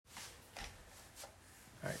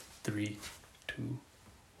3, 2,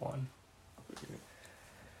 1.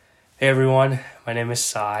 Hey everyone, my name is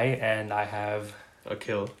Sai, and I have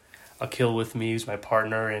Akhil with me, who's my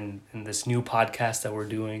partner in this new podcast that we're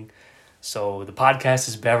doing. So the podcast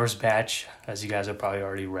is Bever's Batch, as you guys have probably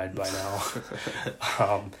already read by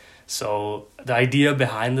now. So the idea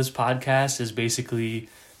behind this podcast is basically,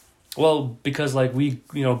 well, because like we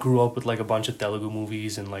grew up with like a bunch of Telugu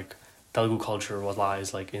movies, and like Telugu culture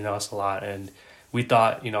lies like in us a lot, and we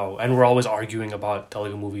thought, and we're always arguing about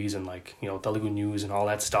Telugu movies and like, Telugu news and all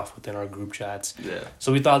that stuff within our group chats. Yeah.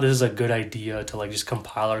 So we thought this is a good idea to like just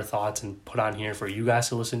compile our thoughts and put on here for you guys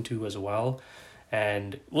to listen to as well.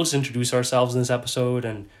 And we'll just introduce ourselves in this episode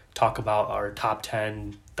and talk about our top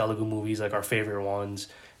 10 Telugu movies, like our favorite ones,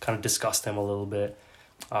 kind of discuss them a little bit.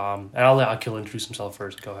 And I'll let Akhil introduce himself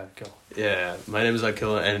first. Go ahead, Akhil. Yeah, my name is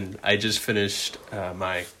Akhil, and I just finished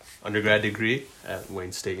my undergrad degree at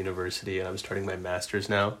Wayne State University, and I'm starting my master's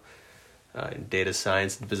now in data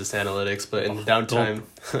science and business analytics. But in the downtime,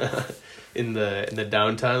 in the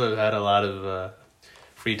downtime, I've had a lot of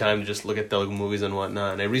free time to just look at Telugu movies and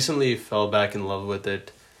whatnot. And I recently fell back in love with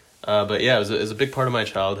it. But yeah, it was a big part of my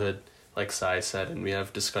childhood, like Sai said, and we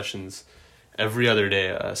have discussions every other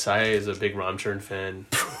day. Sai is a big Ramcharan fan.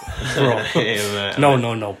 Bro.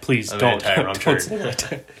 No, please don't. Don't say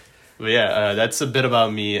that. But yeah, that's a bit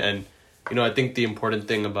about me, and I think the important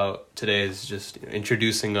thing about today is just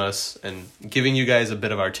introducing us and giving you guys a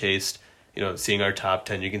bit of our taste. Seeing our top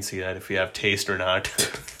 10, you can see that if we have taste or not,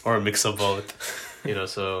 or a mix of both.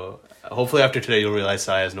 So hopefully after today you'll realize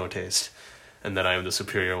Sai has no taste, and that I am the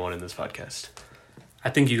superior one in this podcast. I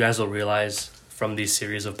think you guys will realize from these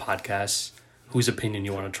series of podcasts whose opinion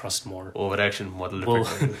you want to trust more. We'll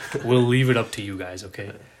leave it up to you guys,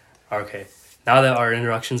 okay? Okay. Now that our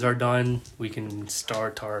introductions are done, we can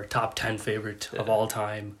start our top 10 favorite of all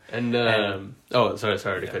time. And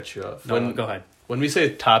sorry to cut you off. No, go ahead. When we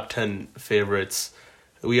say top 10 favorites,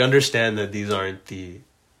 we understand that these aren't the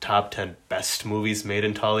top 10 best movies made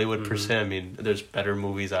in Tollywood per se. I mean, there's better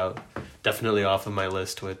movies out, definitely off of my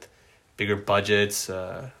list with bigger budgets,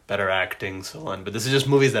 better acting, so on. But this is just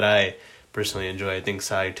movies that I personally enjoy. I think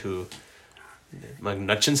Sai too.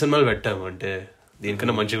 Nachin cinemalu vettam ante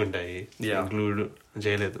దీనికన్నా మంచిగా ఉంటాయి. Include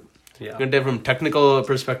చేయలేదు. From technical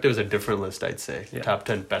perspective, it's a different list, I'd say. Top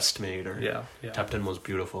 10 best made or top 10 most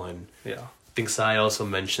beautiful. And I think Sai also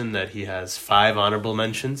mentioned that he has 5 honorable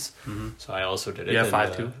mentions. Mm-hmm. So I also did it. Yeah,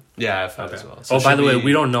 5 too? Yeah, I have 5 as well. So by the way,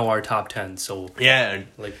 we don't know our top 10, so... Yeah,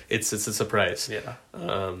 like it's a surprise. Yeah.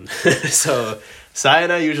 So Sai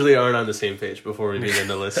and I usually aren't on the same page before we begin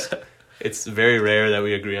the list. It's very rare that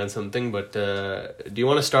we agree on something, but do you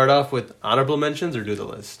want to start off with honorable mentions or do the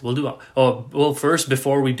list? Well, first,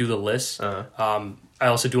 before we do the list, I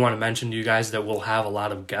also do want to mention to you guys that we'll have a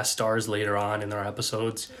lot of guest stars later on in our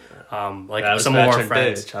episodes. Like some of our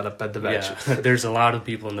friends. There's a lot of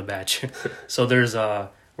people in the batch. So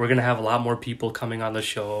we're going to have a lot more people coming on the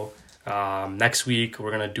show. Next week,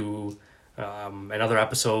 we're going to do another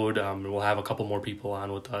episode. We'll have a couple more people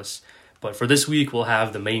on with us. But for this week, we'll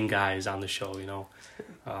have the main guys on the show,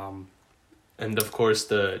 And of course,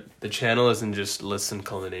 the channel isn't just lists and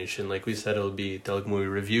culmination. Like we said, it'll be Telugu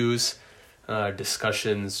movie reviews,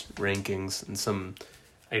 discussions, rankings, and some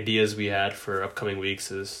ideas we had for upcoming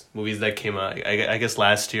weeks is movies that came out. I guess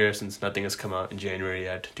last year, since nothing has come out in January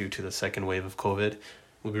yet due to the second wave of COVID,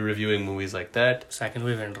 we'll be reviewing movies like that. Second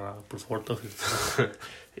wave and fourth or fifth.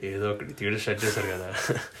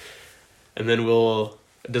 And then we'll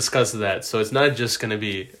discuss that. So it's not just going to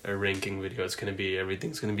be a ranking video. It's going to be,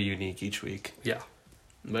 everything's going to be unique each week. Yeah.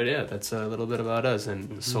 But yeah, that's a little bit about us.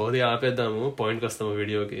 And so the aapeddamu point kastamu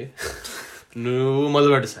video ki. Nu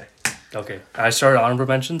modalu Sai. Okay. I started honorable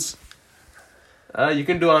mentions. You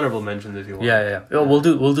can do honorable mentions if you want. Yeah. We'll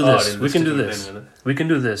do this. We can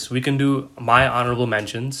do this. We can do my honorable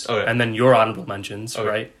mentions and then your honorable mentions,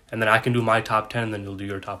 right? And then I can do my top 10 and then you'll do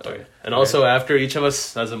your top 10. Okay. And also after each of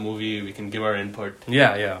us has a movie, we can give our input.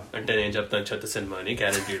 Yeah. Ante nenu cheptanu chatta cinema ni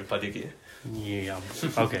guarantee 10 ki. Yeah.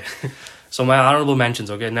 Okay. So my honorable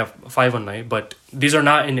mentions, okay? Now 5 on night, but these are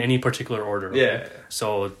not in any particular order. Okay? Yeah.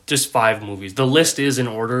 So just 5 movies. The list is in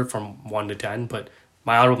order from 1 to 10, but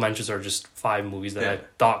my honorable mentions are just 5 movies that I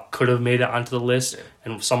thought could have made it onto the list,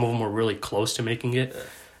 and some of them were really close to making it.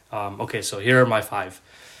 Okay, so here are my 5.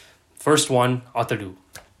 First one, Atadu.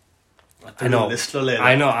 I know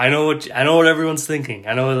what everyone's thinking.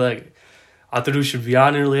 I know like Atadu should be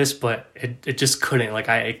on your list, but it just couldn't. Like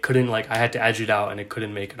I had to edge it out and it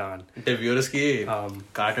couldn't make it on. Viewers ki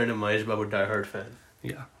Carter and Mahesh Babu diehard fan.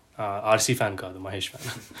 Yeah. RC fan ka, the Mahesh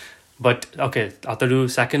fan. But okay, Atadu,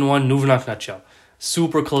 second one, Nuvu Nak Nacha.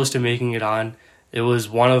 Super close to making it on. It was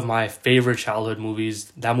one of my favorite childhood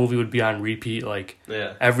movies. That movie would be on repeat like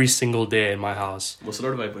every single day in my house.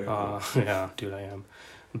 Yeah, dude, I am.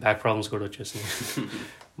 Back problems go to Chesney.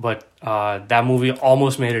 But that movie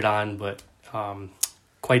almost made it on, but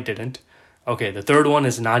quite didn't. Okay, the third one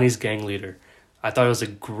is Nani's Gang Leader. I thought it was a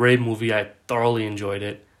great movie. I thoroughly enjoyed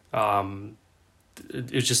it.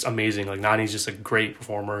 It's just amazing. Like, Nani's just a great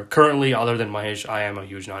performer. Currently, other than Mahesh, I am a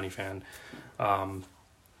huge Nani fan.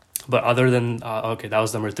 But other than... okay, that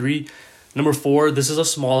was number 3. Number 4, this is a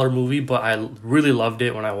smaller movie, but I really loved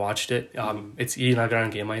it when I watched it. It's Ee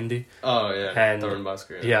Nagaran Ke Maindi. Oh, yeah. And Tarun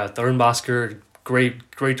Bhaskar. Yeah, Tarun Bhaskar,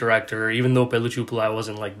 great director. Even though Pelu Chupla I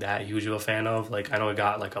wasn't like that huge of a fan of. Like, I know it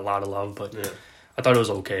got like a lot of love, but I thought it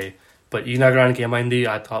was okay. But Ee Nagaran Ke Maindi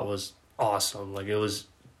I thought was awesome. Like, it was...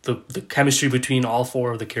 The chemistry between all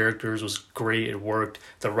 4 of the characters was great. It worked.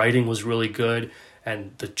 The writing was really good.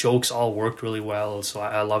 And the jokes all worked really well. So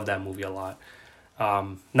I love that movie a lot.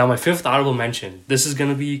 Now, my 5th honorable mention. This is going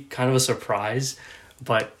to be kind of a surprise.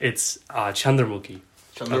 But it's Chandramukhi.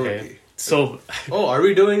 Okay. So... Oh, are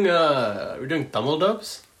we doing Tamil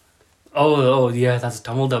dubs? Oh, yeah, that's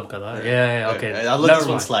Tamil dub kada. Yeah, okay. I'll let this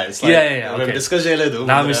one slide. Yeah, okay. Discuss Jayaledu.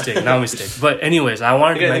 Now mistake. But anyways, I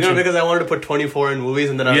wanted to mention... Because I wanted to put 24 in movies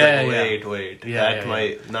and then I was wait. Yeah, that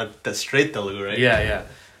might... Not the straight Telugu, right? Yeah.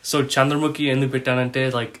 So, Chandramukhi endu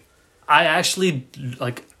Pittanante, like, I actually,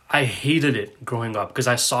 like, I hated it growing up because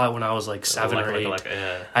I saw it when I was like 7 or 8.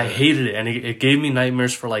 I hated it, and it gave me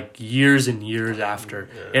nightmares for like years and years after.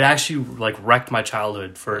 It actually like wrecked my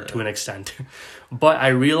childhood to an extent. But I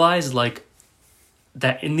realized like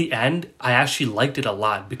that in the end, I actually liked it a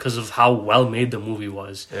lot because of how well made the movie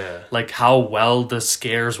was. Like how well the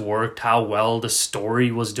scares worked, how well the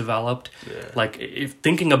story was developed. Like if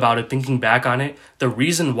thinking back on it, the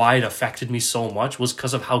reason why it affected me so much was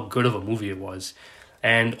because of how good of a movie it was.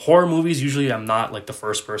 And horror movies, usually I'm not like the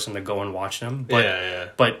first person to go and watch them,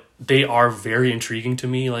 but they are very intriguing to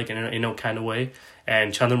me, like in a kind of way.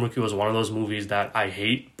 And Chandramukhi was one of those movies that I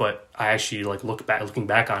hate, but I actually like looking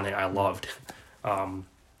back on it, I loved.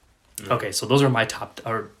 Okay, so those are my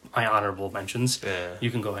my honorable mentions. You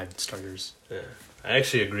can go ahead and start yours. I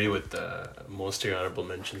actually agree with most of your honorable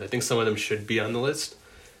mentions. I think some of them should be on the list,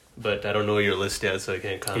 but I don't know your list yet, so I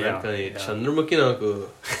can't comment. Chandramukhi naku.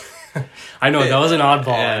 I know, that was an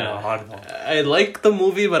oddball. I like the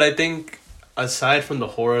movie, but I think aside from the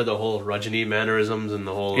horror, the whole Rajini mannerisms and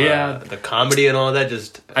the whole the comedy and all that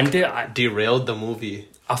just derailed the movie.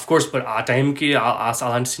 Of course, but at time ki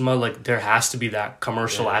alan cinema, like there has to be that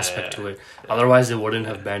commercial aspect to it. Otherwise, it wouldn't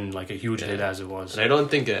have been like a huge hit as it was. And I don't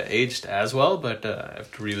think it aged as well, but I have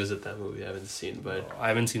to revisit that movie. I haven't seen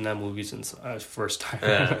that movie since first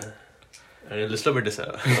time. No,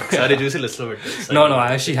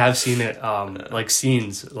 I actually have seen it like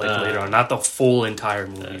scenes like later on, not the full entire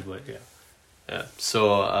movie, but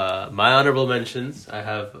so my honorable mentions, I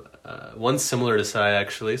have one similar to Sai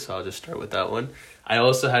actually, so I'll just start with that one. I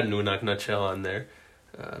also had Nunak Nachel on there.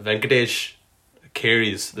 Venkatesh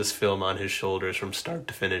carries this film on his shoulders from start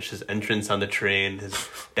to finish. His entrance on the train, his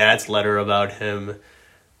dad's letter about him,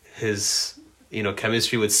 his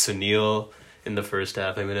chemistry with Sunil in the first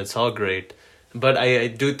half. I mean, it's all great. But I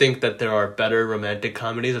do think that there are better romantic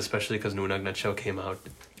comedies, especially because Nunak Nachel came out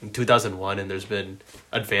in 2001 and there's been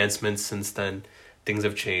advancements since then. Things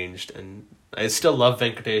have changed. And I still love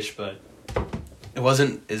Venkatesh, but it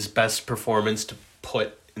wasn't his best performance to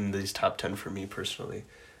put in these top 10 for me personally.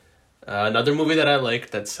 Another movie that I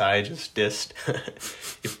liked that Sai just dissed.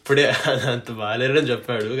 Pelli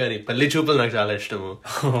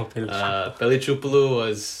Chupulu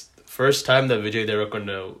was first time that Vijay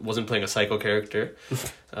Deverakonda wasn't playing a psycho character.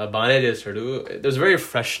 There's very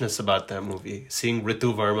freshness about that movie. Seeing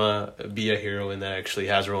Ritu Varma be a heroine that actually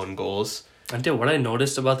has her own goals. And what I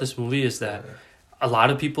noticed about this movie is that a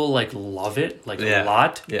lot of people like love it a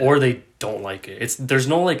lot, or they don't like it. There's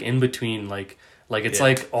no like in between like it's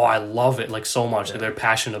like, oh, I love it like so much. Like, they're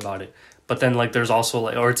passionate about it. But then like there's also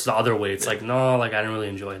like, or it's the other way. It's like, no, like I didn't really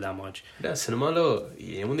enjoy it that much. Yeah, cinema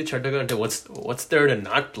what's there to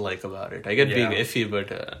not like about it? I get being iffy,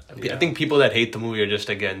 but I think people that hate the movie are just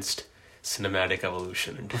against cinematic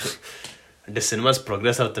evolution. And the cinema's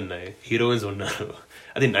progress అవుతున్నాయి, heroines ఉన్నారు,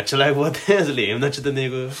 అది నచ్చలేకపోతే అసలు ఏం నచ్చుతుంది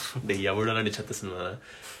నీకు? ఎవడు అలాంటి చెత్త సినిమా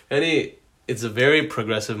కానీ it's a very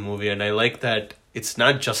progressive movie, and I like that it's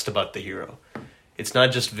not just about the hero. It's not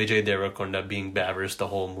just Vijay Deverakonda being Bavers the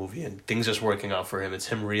whole movie and things just working out for him. It's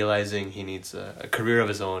him realizing he needs a career of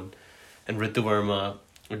his own. And Ritu Varma,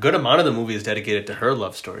 a good amount of the movie is dedicated to her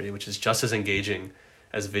love story, which is just as engaging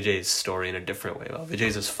as Vijay's story in a different way. Well,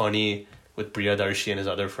 Vijay's is funny with Priyadarshi and his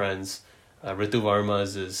other friends. Ritu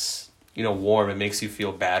Varma's is warm. It makes you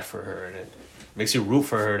feel bad for her, and it makes you root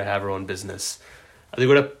for her to have her own business. I think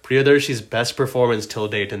Priyadarshi's best performance till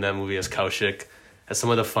date in that movie is Kaushik. Has some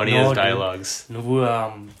of the funniest dialogues.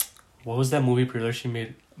 What was that movie Priyadarshi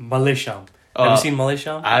made? Malaysiam. Have you seen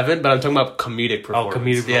Malaysiam? I haven't, but I'm talking about comedic performance. Oh,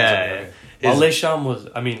 comedic performance. Yeah. Malaysiam was,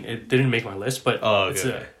 it didn't make my list, but it's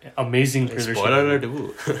an amazing Priyadarshi. Spoiler alert.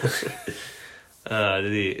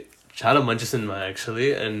 Chala manchi cinema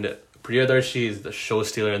actually, and Priyadarshi is the show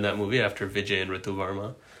stealer in that movie after Vijay and Ritu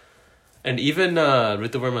Varma. And even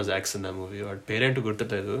Ritu Varma's ex in that movie, or parent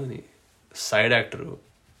gurtatadu, side actor,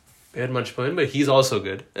 but he's also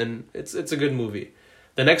good, and it's a good movie.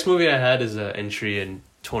 The next movie I had is an entry in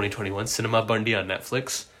 2021, Cinema Bandi on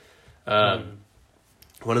Netflix.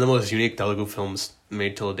 One of the most unique Telugu films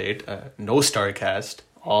made till date. No star cast,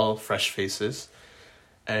 all fresh faces,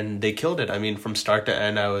 and they killed it. I mean, from start to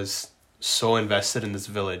end, I was so invested in this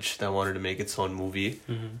village that wanted to make its own movie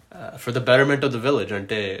for the betterment of the village.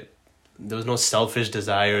 There was no selfish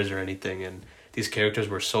desires or anything, and these characters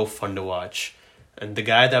were so fun to watch. And the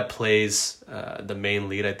guy that plays the main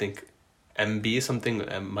lead, I think MB something,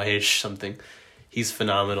 Mahesh something, he's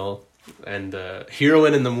phenomenal. And the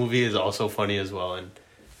heroine in the movie is also funny as well. And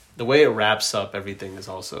the way it wraps up everything is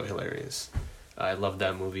also hilarious. I love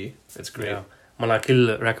that movie. It's great. Yeah.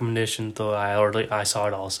 Malakil recommendation, though, I saw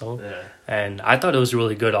it also. Yeah. And I thought it was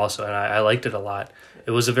really good also, and I liked it a lot.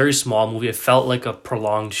 It was a very small movie. It felt like a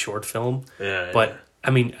prolonged short film. Yeah. But,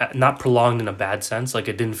 not prolonged in a bad sense. Like,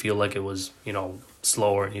 it didn't feel like it was,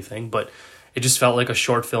 slow or anything. But it just felt like a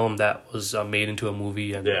short film that was made into a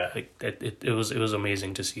movie. And it was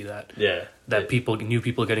amazing to see that. Yeah. That new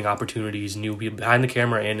people getting opportunities, new people behind the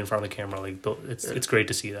camera and in front of the camera. Like, it's great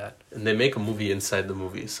to see that. And they make a movie inside the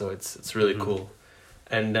movie, so it's really cool.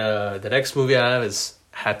 And the next movie I have is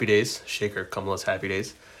Happy Days, Shekhar Kamala's Happy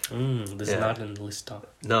Days. This is not in the list, huh?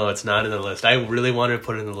 No, it's not in the list. I really wanted to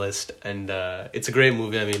put it in the list, and it's a great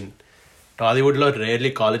movie. I mean, Tollywood lo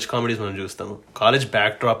rarely college comedies మనం చూస్తాము. College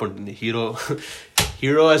backdrop ఉంటుంది.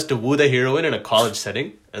 Hero has to woo the heroine in a college setting,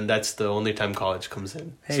 and that's the only time college comes in.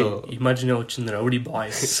 Hey, imagine వచ్చింది Rowdy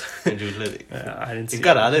Boys. I didn't see.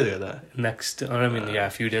 ఇంకా రాలేదు కదా. Next, a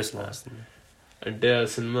few days lost. అంటే ఆ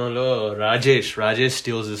సినిమాలో Rajesh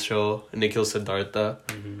steals the show, Nikhil Siddhartha,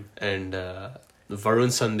 and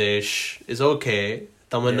Varun Sandesh is okay.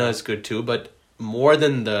 Tamanna is good too, but more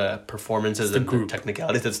than the performances and the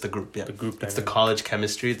technicalities, it's the group. Yeah, the group. It's the college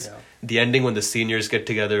chemistry. It's the ending when the seniors get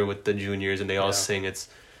together with the juniors and they all sing. It's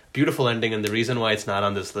beautiful ending, and the reason why it's not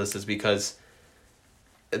on this list is because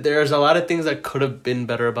there's a lot of things that could have been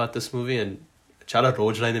better about this movie, and chala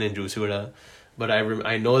rojlainde nenu chusi kuda, but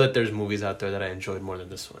I know that there's movies out there that I enjoyed more than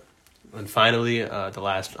this one. And finally, the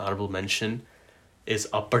last honorable mention is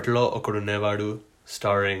Appatlo Okudunevadu,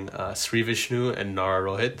 starring Sri Vishnu and Nara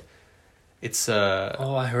Rohit. It's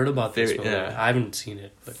I heard about this movie. I haven't seen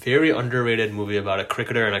it. But very underrated movie about a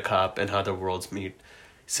cricketer and a cop and how their worlds meet.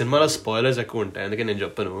 Cinema spoilers ekku untayi, andike nenu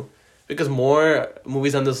cheppanu, because more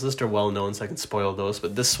movies on this list are well known, so I can spoil those.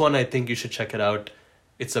 But this one, I think you should check it out.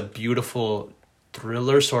 It's a beautiful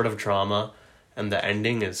thriller sort of drama, and the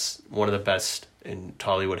ending is one of the best in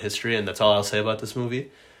Tollywood history, and that's all I'll say about this movie.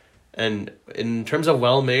 And in terms of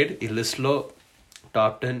well-made, Ilislo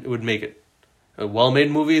top 10, it would make it. Well-made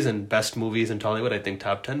movies and best movies in Tollywood, I think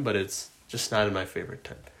top 10, but it's just not in my favorite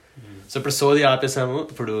 10. So ఇప్పుడు సోది ఆపేసాము,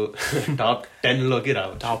 ఇప్పుడు top 10 లోకి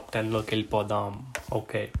రావు. Top 10 లోకి వెళ్ళిపోదాం.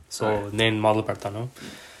 Okay, so నేను మొదలు పెడతాను.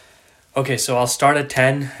 Okay, so I'll start at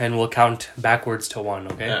 10 and we'll count backwards to 1,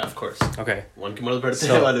 okay? Yeah, of course. Okay. 1 కి మొదలు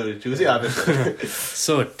పెడితే వాళ్ళు చూసి ఆపేస్తారు.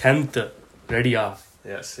 So 10th, ready off.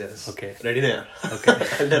 Yes. Okay. Ready now. Okay.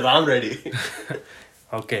 And Ram ready.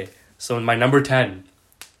 Okay. So in my number 10,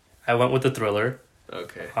 I went with the thriller.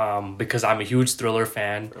 Okay. Because I'm a huge thriller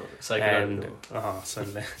fan. So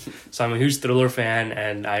I'm a huge thriller fan,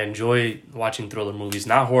 and I enjoy watching thriller movies,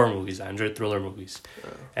 not horror movies. I enjoy thriller movies.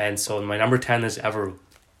 And so my number 10 is Evaru.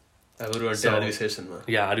 Evaru ante Advisation.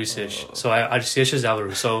 Yeah, Advisation. So Advisation is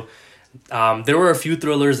Evaru. So there were a few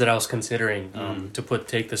thrillers that I was considering to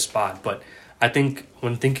take the spot, but I think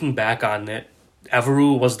when thinking back on it, Evaru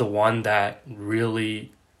was the one that really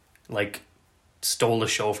stole the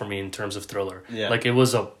show for me in terms of thriller. Yeah. Like, it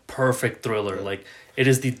was a perfect thriller. Yeah. Like, it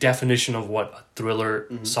is the definition of what a thriller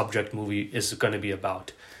subject movie is going to be about.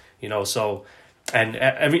 So, and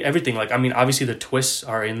everything, obviously the twists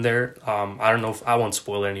are in there. I don't know if I won't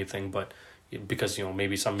spoil anything, but because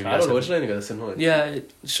maybe some people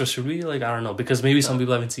so should we I don't know, because maybe some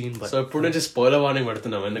people haven't seen, but so put just spoiler warning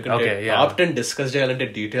okay, yeah. Top 10 discuss cheyalante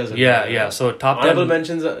details so top 10 honorable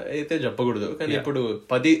mentions aithe cheppakudadu, kani ippudu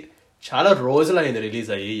 10 చాలా రోజులైంది release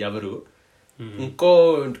అయ్యి ఎవరు, ఇంకో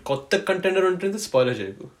కొత్త contender ఉంటుంది spoiler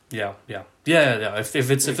చేయకు. Yeah. If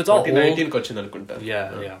it's all 2019 వచ్చింది అనుకుంటా.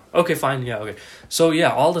 Yeah. Okay, fine. Yeah, okay. So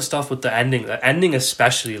yeah, all the stuff with the ending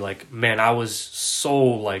especially, like, man, I was so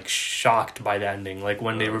like shocked by the ending. Like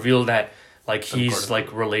when they revealed that like he's like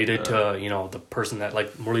related to, you know, the person that like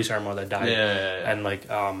Murali Sharma that died. Yeah. And like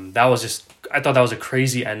that was just, I thought that was a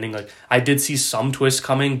crazy ending. Like I did see some twists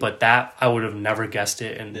coming, but that I would have never guessed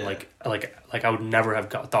it, and like I would never have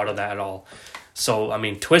thought of that at all. So I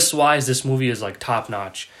mean, twist wise, this movie is like top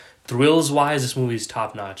notch. Thrills wise, this movie is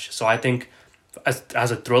top notch. So I think as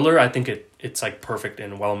a thriller, I think it's like perfect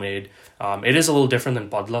and well made. It is a little different than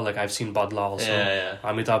Badla. Like I've seen Badla also,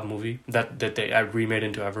 Amitabh movie that they remade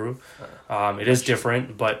into Everu. It is different,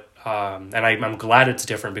 but and I'm glad it's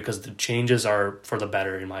different because the changes are for the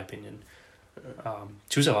better in my opinion.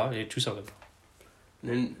 చూసావా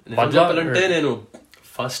చెప్పాలంటే నేను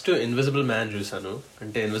first invisible man చూసాను.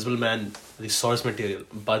 అంటే invisible man the source material.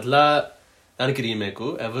 Badla దానికి remake,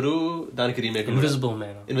 Evaru దానికి remake. Invisible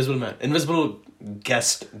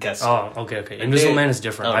guest. Invisible Man is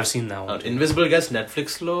different. I've seen that one. Invisible guest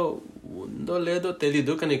Netflix లో ఉందో లేదో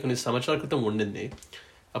తెలీదు, కానీ కొన్ని సంవత్సరాల క్రితం ఉండింది.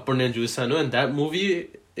 అప్పుడు నేను చూసాను. And that movie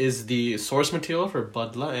is the source material for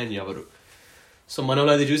Badla and Evaru. So మన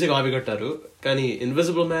వాళ్ళు అది చూసి కాపీ కట్టారు. కానీ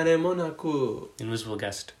ఇన్విజిబుల్ మ్యాన్ ఏమో నాకు invisible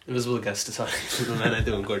guest sorry invisible man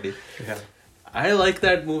అయితే ఇంకోటి. I like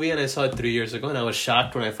that movie and I saw it 3 years ago and I was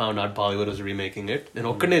shocked when I found out Bollywood was remaking it. నేను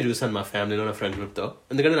ఒక్కడనే చూసాను మా ఫ్యామిలీలో, నా ఫ్రెండ్ గ్రూప్తో.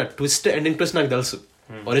 ఎందుకంటే నా ఎండింగ్ ట్విస్ట్ నాకు తెలుసు.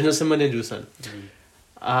 ఒరిజినల్ సినిమా నేను చూసాను.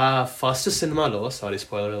 ఆ ఫస్ట్ సినిమాలో, sorry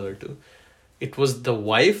spoiler alert, it was the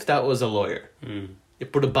wife that was a lawyer.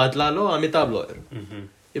 ఇప్పుడు బద్లాలో అమితాబ్ లాయర్.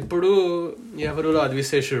 ఇప్పుడు ఎవరు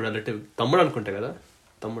అద్విశేష్ రిలేటివ్ తమ్ముడు అనుకుంటా కదా,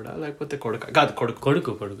 తమ్ముడా లేకపోతే కొడుకు కాదు,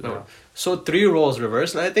 కొడుకు. So 3 roles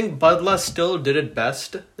reversed and I think Badla still did it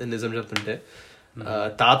best in నిజం చెప్తుంటే.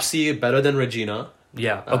 Taapsee better than Regina. I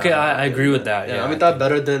agree with that. Amitabh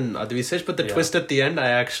better than Advisesh, but the twist at the end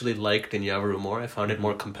I actually liked in Yavaru more. I found it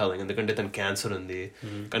more compelling. ఎందుకంటే తన cancer ఉంది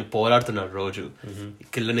కానీ పోరాడుతున్నాడు రోజు.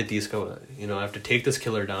 కిల్లర్ని తీసుకోవాలి, you know, I have to take this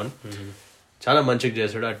killer down. చాలా మంచిగా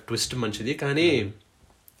చేశాడు. ఆ ట్విస్ట్ మంచిది. కానీ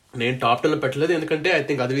నేను టాప్ 10 పెట్టలేదు ఎందుకంటే ఐ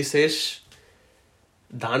థింక్ అద్విశేష్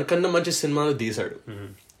దానికన్నా మంచి సినిమాలు తీసాడు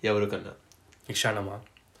ఎవరికన్నా.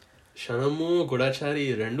 క్షణము గుడాచారి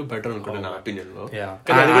రెండు బెటర్ అనుకుంటా నా ఒపీనియన్ లో.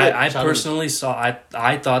 I personally saw,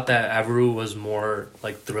 I thought that Everu was more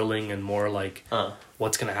like thrilling and more like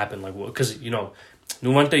what's gonna happen, like because you know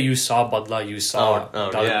Nuwante you saw Badla, you saw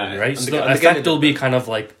the other movie, right? So the effect will be kind of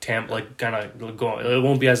like it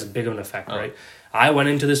won't be as big of an effect, right? I went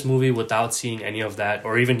into this movie without seeing any of that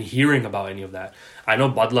or even hearing about any of that. I know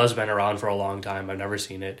Badla's been around for a long time. I've never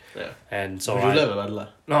seen it. And so I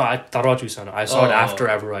saw it after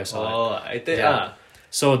ever I saw it.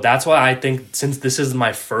 So that's why I think since this is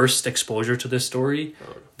my first exposure to this story,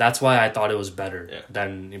 that's why I thought it was better than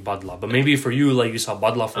Badla. But maybe for you, like you saw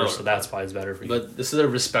Badla first, so that's why it's better for you. But this is a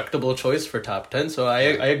respectable choice for top 10, so I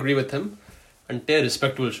agree with him. Ante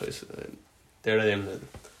respectable choice. Tera em ledu.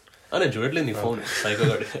 Ana చూడట్లేదు నీ phone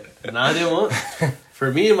సైకోగాడు నాదేమో. For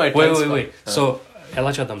me my wait. So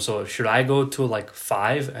ఎలా చేద్దాం? So should I go to like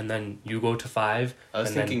 5 and then you go to 5? I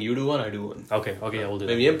was thinking you do 1, I do 1. Okay, I'll do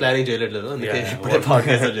that. మేము ఏం planning చేయలేదు అందుకే ఇప్పుడే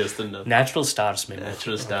పాడ్‌కాస్ట్ చేస్తున్నాం. Natural stars, man.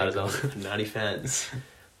 Natural stars, naughty fans.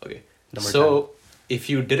 Okay. So if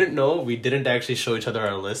you didn't know, we didn't actually show each other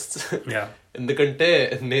our lists. ఎందుకంటే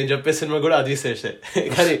నేను చెప్పే cinema కూడా అది చేసే,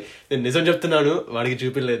 కానీ నేను నిజం చెప్తున్నాను వాడికి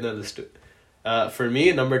చూపించలేదు నా list. For me,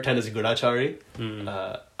 number 10 is Gudachari.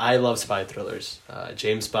 I love spy thrillers.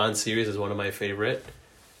 James Bond series is one of my favorite.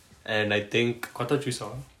 And I think... Kotha chusa?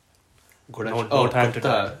 No time to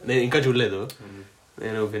die. నేను ఇంకా చూడలేదు.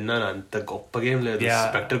 నేను విన్నాను అంత గొప్ప గేమ్ లేదు.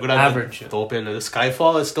 Spectre కూడా తోపేం లేదు.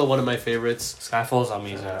 Skyfall is still one of my favorites. Skyfall is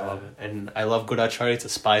amazing. I love it. And I love Gudachari. It's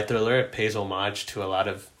a spy thriller. It pays homage to a lot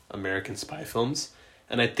of American spy films.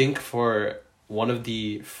 And I think for one of the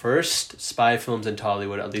first spy films in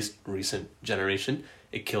Tollywood, at least recent generation,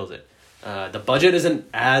 it kills it. The budget isn't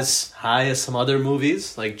as high as some other movies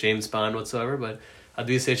like James Bond whatsoever, but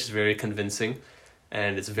Advisesh is very convincing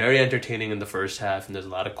and it's very entertaining in the first half, and there's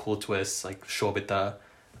a lot of cool twists like Shobita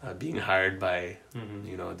being hired by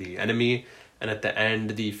you know the enemy, and at the end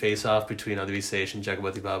the face off between Advisesh and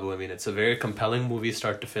Jagapati Babu. I mean, it's a very compelling movie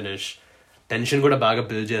start to finish. Tension kuda baga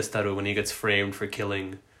build chestaru when he gets framed for killing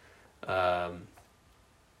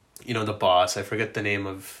you know the boss. I forget the name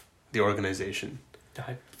of the organization.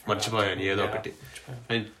 మర్చిపోయాను ఏదో ఒకటి.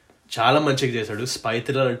 చాలా మంచిగా చేశాడు. Spy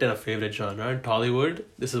thriller అంటే నా favourite genre. And Tollywood,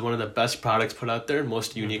 this is one of the best products put out there,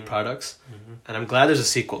 most unique products. And I'm glad there's a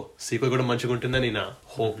sequel కూడా మంచిగా ఉంటుందని నా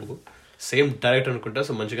హోప్. సేమ్ డైరెక్టర్ అనుకుంటా,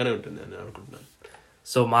 సో మంచిగానే ఉంటుంది అని అనుకుంటున్నాను.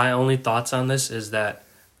 So my only thoughts on this is that,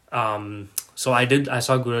 so I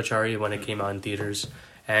saw Gurachari when it came out in theaters,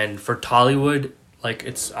 and for Tollywood, like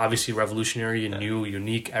it's obviously revolutionary and new,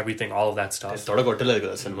 unique, everything, all of that stuff.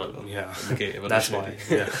 Yeah, that's why.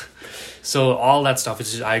 Yeah, so all that stuff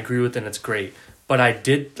is I agree with and it's great, but I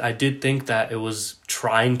did think that it was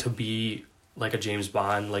trying to be like a James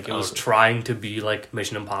Bond, like it was trying to be like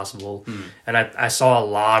Mission Impossible, and I saw a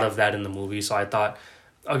lot of that in the movie, so I thought,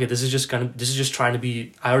 okay, this is just trying to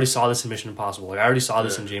be. I already saw this in Mission Impossible. Like I already saw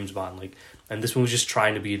this in James Bond. Like, and this one was just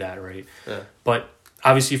trying to be that, right? Yeah. But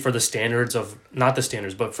obviously, for the standards of not the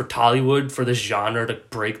standards, but for Tollywood, for this genre to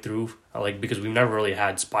break through, like because we've never really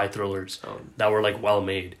had spy thrillers that were like well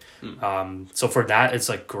made. So for that, it's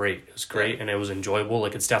like great. It was great and it was enjoyable.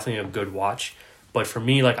 Like it's definitely a good watch. But for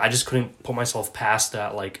me, like I just couldn't put myself past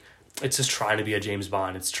that. Like it's just trying to be a James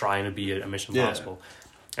Bond. It's trying to be a Mission Impossible.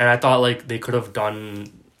 And I thought like they could have done.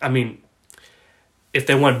 I mean, if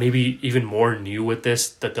they went maybe even more new with this,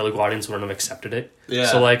 the Telugu audience wouldn't have accepted it. Yeah.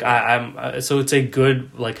 So like so it's a good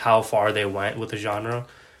like how far they went with the genre,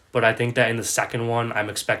 but I think that in the second one, I'm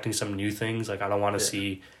expecting some new things. Like I don't want to see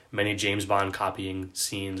many James Bond copying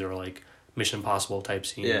scenes or like Mission Impossible type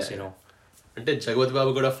scenes. You know. అంటే జగవత్ బాబు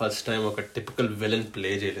కూడా first time ఒక typical villain play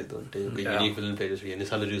చేయలేదు. అంటే ఒక unique villain play చేసి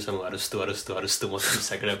ఎన్నిసార్లు చూసాము అరుస్తూ మొత్తం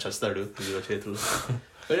సెకండ్ హాఫ్ చేస్తాడు చేతులు.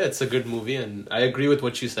 But yeah, it's a good movie and I agree with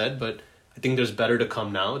what you said, but I think there's better to come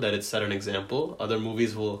now that it's set an example. Other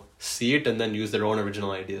movies will see it and then use their own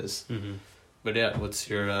original ideas. But yeah, what's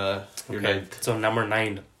your ninth? So number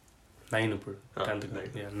 9. 9.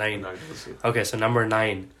 Yeah, 9. Okay, so number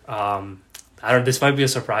 9. I don't. This might be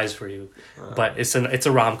a surprise for you, but it's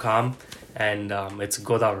a rom-com and it's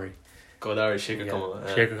Godavari. Shekhar Kamala.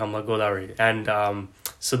 Shekhar Kamala, Godavari. And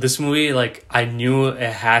so this movie, like I knew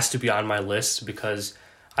it has to be on my list because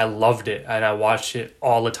I loved it and I watched it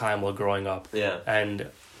all the time while growing up. Yeah. And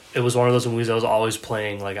it was one of those movies that was always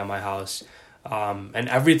playing like at my house. And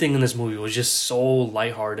everything in this movie was just so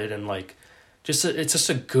lighthearted and like it's just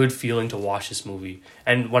a good feeling to watch this movie.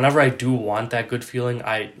 And whenever I do want that good feeling,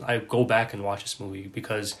 I go back and watch this movie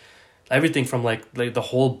because everything from like the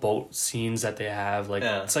whole boat scenes that they have, like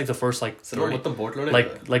it's like the first like 30,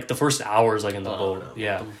 like the first hours like in the boat.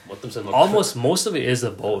 Almost most of it is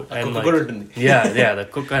the boat and like the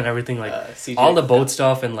cook and everything, like all the boat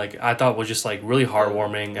stuff, and like I thought was just like really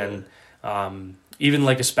heartwarming. And even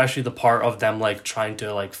like especially the part of them like trying to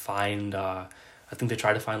like find I think they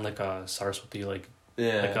try to find like a Saraswati like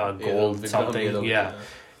a gold something.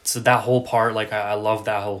 So that whole part, like I love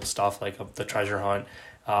that whole stuff, like of the treasure hunt.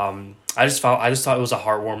 I just thought it was a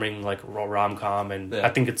heartwarming like rom-com, and I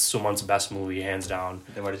think it's Suman's best movie hands down.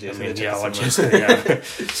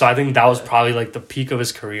 So I think that was probably like the peak of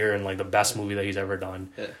his career and like the best movie that he's ever done.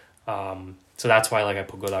 So that's why like I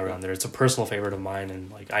put Godavari on there. It's a personal favorite of mine, and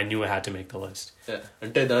like I knew it had to make the list.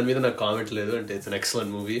 అంటే దాని మీద నాకు comment లేదు. అంటే it's an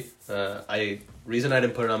excellent movie. Reason I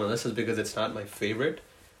didn't put it on my list is because it's not my favorite,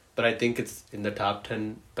 but I think it's in the top 10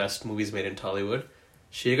 best movies made in Tollywood.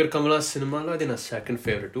 Sekhar Kammula సినిమాలో అది నా second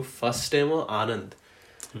favourite. First ఏమో ఆనంద్,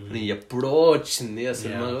 ఎప్పుడో వచ్చింది ఆ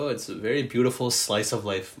సినిమాలో. It's very beautiful slice of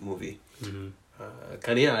life movie.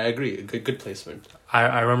 కానీ I agree, good placement.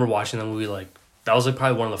 I remember watching the movie, like that was like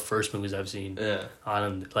probably one of the first movies I've seen.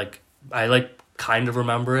 Anand, like I like kind of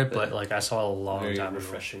remember it, but like I saw it a long very time ago.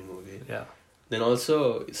 Refreshing movie. Then also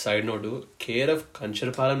side note, Care of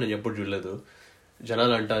Kancharapalam నేను ఎప్పుడు చూడలేదు.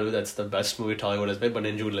 జనాలు అంటారు that's the best movie Tollywood has made, but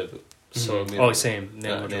నేను చూడలేదు. So same.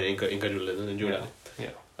 నేను ఇంకా చూడలేదు, నేను చూడాలి.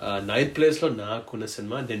 9th place లో నాకున్న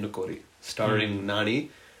cinema దెండుకోరి, starring Nani.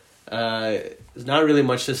 There's not really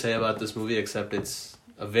much to say about this movie except it's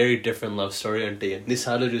a very different love story. అంటే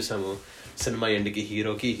ఎన్నిసార్లు చూసాము సినిమా ఎండ్కి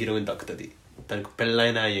హీరోకి హీరోయిన్ దక్కుతుంది, తనకు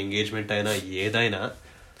పెళ్ళైనా ఎంగేజ్మెంట్ అయినా ఏదైనా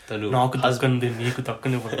తను నీకు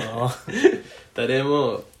తక్కుని తనేమో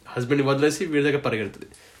హస్బెండ్ని వదిలేసి వీడి దగ్గర పరిగెడుతుంది.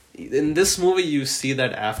 In this movie you see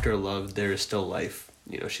that after love there is still life.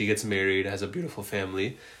 You know, she gets married, has a beautiful family.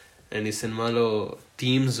 And ఈ సినిమాలో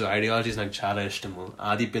థీమ్స్, ఐడియాలజీస్ నాకు చాలా ఇష్టము.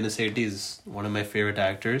 ఆది పినిసేటి is one of my favorite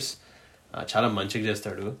actors. చాలా మంచిగా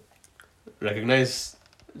చేస్తాడు.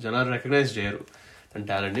 జనాలు రికగ్నైజ్ చేయరు తన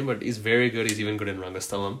టాలెంట్ని, but is very good. Is even good in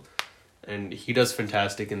Rangasthalam. And he does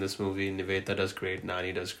fantastic in this movie. Nivetha does great.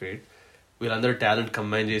 Nani does great. వీళ్ళందరూ టాలెంట్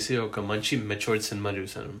కంబైన్ చేసి ఒక మంచి మెచ్యూర్డ్ సినిమా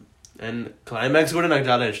చూసాను. అండ్ క్లైమాక్స్ కూడా నాకు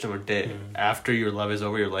చాలా ఇష్టం. అంటే after your love is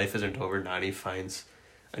over, your life isn't over. Nani finds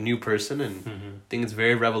a new person, and I think it's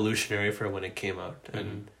very revolutionary for when it came out.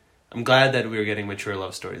 And I'm glad that we're getting mature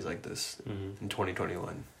love stories like this in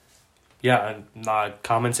 2021. Yeah,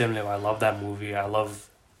 comments in I love that movie. I love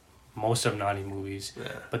most of Nani movies,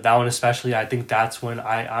 but that one especially. I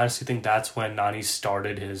honestly think that's when Nani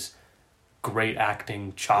started his great acting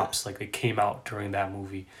chops like they came out during that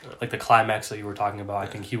movie. Like the climax that you were talking about, I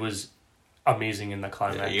think he was amazing in the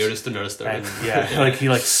climax. And like he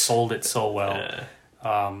like sold it so well.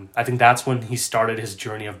 I think that's when he started his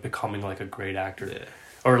journey of becoming like a great actor.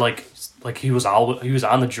 Or like he was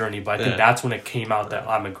on the journey, but I think that's when it came out that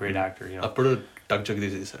I'm a great actor, you know.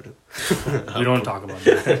 We don't talk about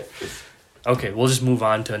that. Okay, we'll just move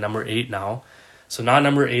on to number 8 now. So now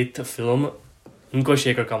number 8 film Unko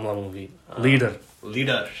Shekhar Kamla movie, Leader.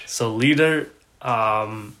 So Leader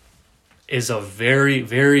is a very,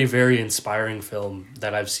 very, very inspiring film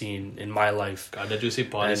that I've seen in my life.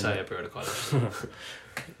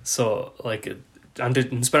 So like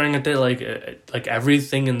inspiring ante like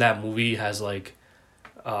everything in that movie has like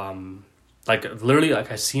literally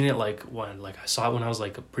like I seen it like when like I saw it when I was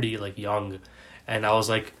like pretty like young, and I was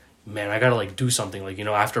like, man, I gotta like do something, like, you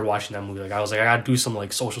know, after watching that movie, like I was like, I gotta do some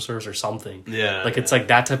like social service or something. Like it's like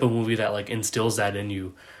that type of movie that like instills that in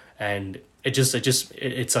you, and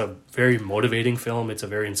it's a very motivating film. It's a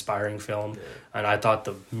very inspiring film. And I thought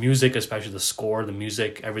the music, especially the score, the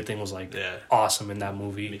music, everything was like awesome in that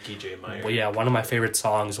movie. Mickey J. Meyer. Well, yeah, one of my favorite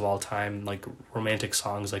songs of all time, like romantic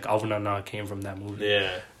songs, like Avunana came from that movie.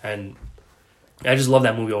 And I just love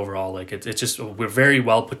that movie overall. Like it's just a very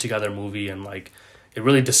well put together movie, and like it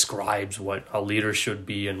really describes what a leader should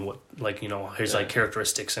be and what, like, you know, his like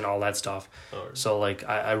characteristics and all that stuff. So like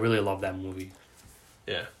I really love that movie.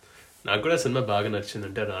 నాకు కూడా cinema బాగా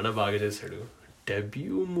నచ్చిందంటే రానా బాగా చేశాడు.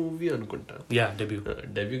 Debut movie అనుకుంటా.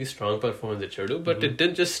 డెబ్యూకి strong performance ఇచ్చాడు, but it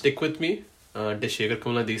didn't just stick with me. అంటే శేఖర్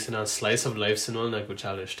కమల తీసిన స్లైస్ ఆఫ్ లైఫ్ సినిమాలు నాకు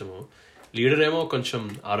చాలా ఇష్టము. లీడర్ ఏమో కొంచెం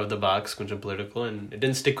అవుట్ ఆఫ్ ద బాక్స్, కొంచెం political, and it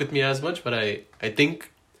didn't stick with me as much, but I think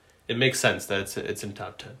it makes sense that it's in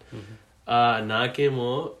top 10. నాకేమో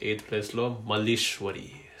 8th ప్లేస్లో Malleswari,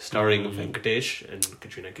 starring Venkatesh and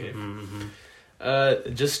Katrina Kaif.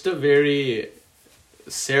 Just a very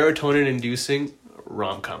serotonin inducing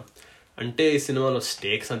rom-com. అంటే ఈ సినిమాలో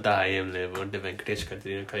స్టేక్స్ అంతా high ఏం లేవు. అంటే వెంకటేష్,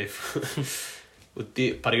 కత్రీనా కైఫ్ ఉత్తి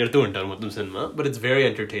పరిగెడుతూ ఉంటారు మొత్తం cinema, but it's very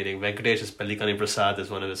entertaining. Venkatesh Pelikani Prasad is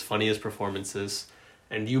one of his funniest performances,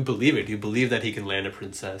 and you believe it. You believe that he can land a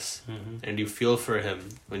princess, and you feel for him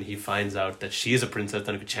when he finds out that she is a princess.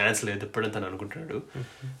 తనకు chance లేదు ఎప్పుడంత అనుకుంటాడు,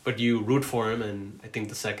 but you root for him, and I think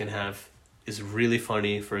the second half is really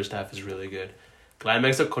funny. First half is really good.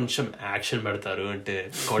 Climax లో కొంచెం action పెడతారు, అంటే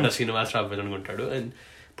కోట Srinivasarao villain ఉంటాడు. And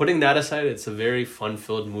putting that aside, it's a very fun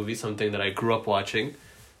filled movie, something that I grew up watching,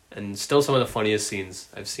 and still some of the funniest scenes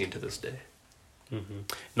I've seen to this day.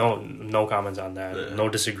 No comments on that. No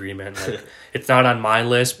disagreement. Like, it's not on my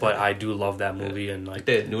list, but I do love that movie. And like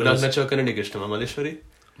నువ్వు నాకు నచ్చకనే నీకు ఇష్టమా Malleswari?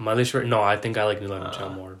 No, I think I like Nulanakcha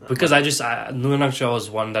more. Because Nulanakcha is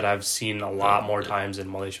one that I've seen a lot more times than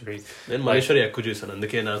Maleshwari. Then Maleshwari ekku chusanu,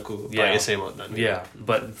 anduke naaku bias em avutandi. Yeah,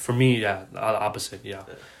 but for me, opposite,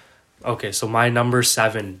 Okay, so my number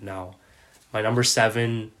 7 now. My number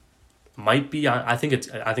 7 might be on, I think it's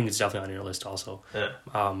definitely on your list also.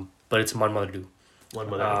 But it's One Mother Do.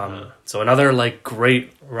 So another like great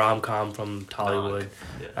rom-com from Tollywood,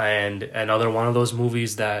 and another one of those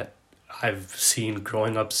movies that I've seen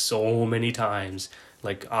growing up so many times,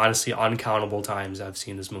 like honestly uncountable times I've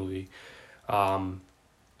seen this movie.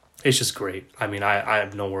 It's just great. I mean, I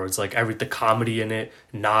have no words. Like the comedy in it,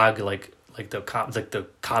 Nag, like the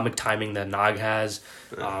comic timing that Nag has,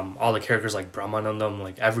 all the characters like Brahmanandam,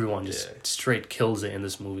 like everyone just straight kills it in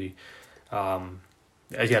this movie.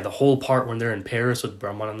 The whole part when they're in Paris with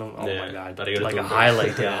Brahmanandam, my god, like a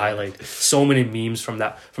highlight. Highlight. So many memes from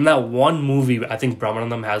that one movie. I think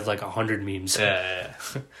Brahmanandam has like 100 memes.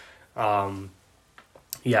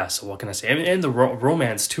 So what can I say? And the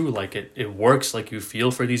romance too, like it works. Like you feel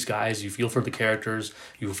for these guys, you feel for the characters,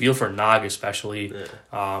 you feel for Nag especially.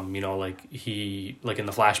 You know, like he, like in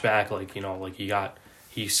the flashback, like, you know, like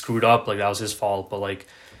he screwed up, like that was his fault, but like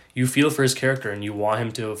you feel for his character and you want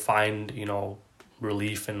him to find, you know,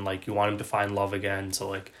 relief, and like you want him to find love again. So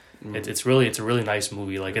like it's a really nice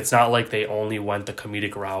movie. Like it's not like they only went the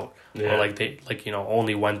comedic route, or like they, like, you know,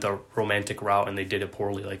 only went the romantic route and they did it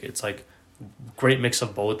poorly. Like it's like great mix of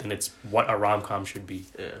both, and it's what a rom-com should be.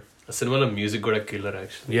 A cinema music kuda killer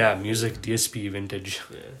actually. Music DSP vintage.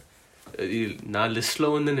 Na list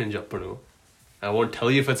lo undi nenu cheppanu. I won't tell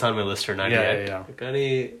you if it's on my list or not yet. Kani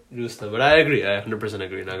chusta, but I agree. I 100%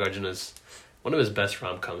 agree. Nagarjuna is one of his best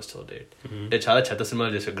rom-coms till date. చాలా చెత్త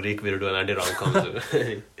సినిమాలు చేసే Greek వీరుడు అలాంటి rom-coms.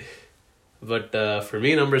 But for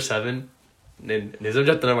me, number 7, నేను నిజం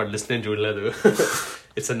చెప్తున్నా, వాటి list నేను చూడలేదు.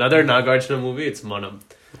 It's another Nagarjuna movie. It's Manam.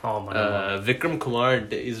 Vikram Kumar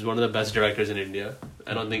is one of the best directors in India.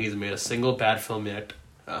 I don't think he's made a single bad film yet.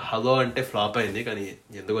 Hello అంటే flop అయింది కానీ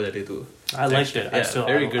ఎందుకో తెలీదు. I liked it.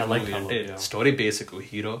 Very good I liked movie. Hello, అంటే yeah. Story basic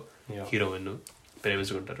hero Yeah. Heroine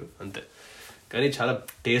ప్రేమించుకుంటారు అంతే, కానీ చాలా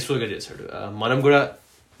టేస్ట్ఫుల్గా చేశాడు. మనం కూడా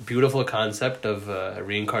beautiful concept of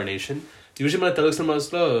reincarnation. Usual మన తెలుగు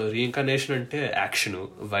సినిమాస్లో రీఇన్కార్నేషన్ అంటే యాక్షన్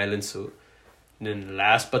వైలెన్స్, నేను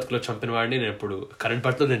లాస్ట్ బతుకులో చంపిన వాడిని నేను ఇప్పుడు కరెంట్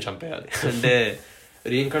బతుకులో నేను చంపేయాలి అంటే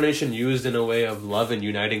reincarnation used in a way of love and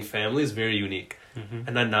uniting family is very unique.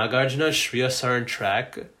 And ఆ Nagarjuna Shreya Saran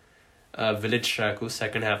track, village track,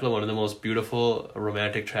 second half, one of the most beautiful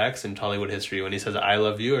romantic tracks in Tollywood history, when he says I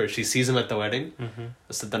love you, or she sees him at the wedding.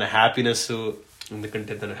 So then happiness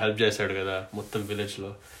ఎందుకంటే తను help చేశాడు కదా మొత్తం village లో.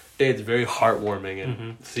 It's very heartwarming, and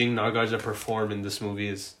seeing Nagarjuna perform in this movie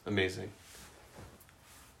is amazing.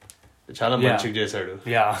 చాలా మంచిగా చేశాడు.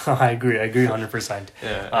 Yeah, I agree 100%.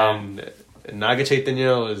 And Naga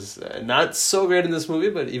Chaitanya was not so great in this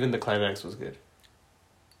movie, but even the climax was good.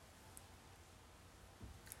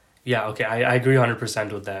 Yeah, okay, I agree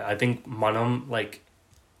 100% with that. I think Manam, like,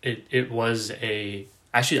 it was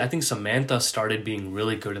actually, I think Samantha started being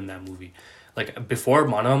really good in that movie. Like, before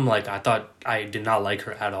Manam, like, I thought I did not like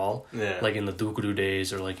her at all. Yeah. Like, in the Dukuru days,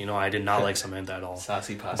 or like, I did not like Samantha at all.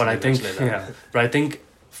 Sassy pasta. But I think, but I think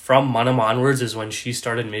from Manam onwards is when she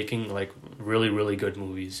started making, like, really, really good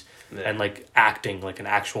movies. Yeah. And, like, acting like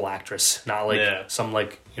an actual actress. Not, like, some,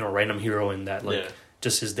 like, random heroine that, like,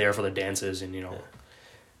 just is there for the dances and,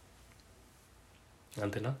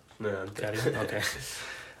 Antena? Okay.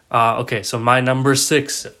 Okay, so my number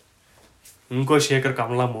 6. Inko Shekhar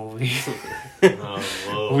Kamala movie.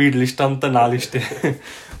 We list anta na list.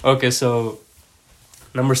 Okay, so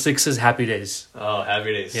number 6 is Happy Days. Oh,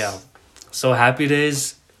 Happy Days. Yeah. So Happy Days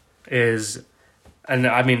is,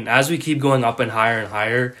 and I mean, as we keep going up and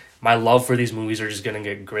higher, my love for these movies are just going to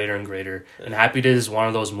get greater and greater. And Happy Days is one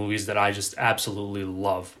of those movies that I just absolutely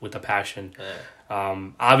love with a passion.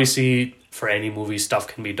 Obviously, for any movie, stuff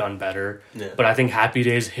can be done better. Yeah. But I think Happy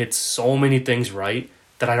Days hits so many things right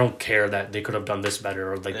that I don't care that they could have done this better,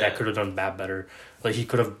 or like that could have done that better. Like, he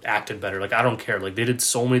could have acted better. Like, I don't care. Like, they did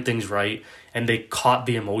so many things right, and they caught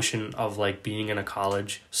the emotion of, like, being in a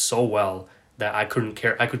college so well that I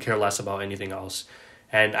could care less about anything else.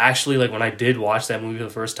 And actually, like, when I did watch that movie for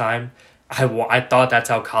the first time, I thought that's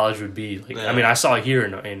how college would be. Like, I mean, I saw it here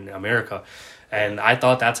in America, and I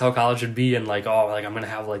thought that's how college would be, and like, oh, like, I'm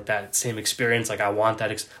gonna have like that same experience. Like, I want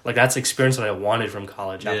that like that's the experience that I wanted from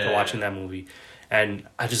college after watching that movie. And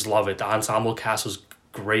I just love it. The ensemble cast was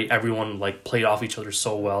great. Everyone, like, played off each other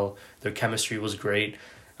so well. Their chemistry was great.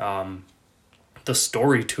 The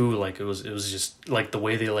story too, like, it was just like the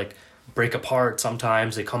way they, like, break apart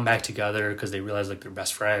sometimes, they come back together because they realize, like, they're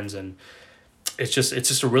best friends, and it's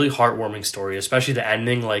just a really heartwarming story, especially the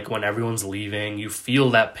ending. Like, when everyone's leaving, you feel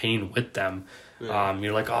that pain with them.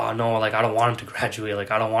 You're like, oh no, like, I don't want him to graduate,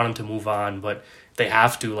 like, I don't want him to move on, but they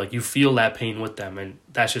have to. Like, you feel that pain with them, and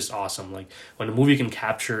that's just awesome. Like, when a movie can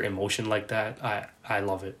capture emotion like that, I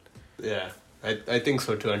love it. Yeah, I think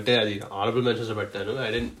so too. Ante adi honorable mentions about that.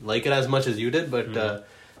 I didn't like it as much as you did, but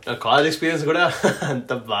నా college experience కూడా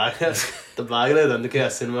అంత బాగలేదు. అందుకే ఆ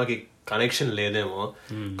సినిమాకి connection లేదేమో.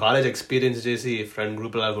 College experience చేసి friend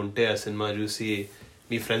group లాగా ఉంటే ఆ సినిమా చూసి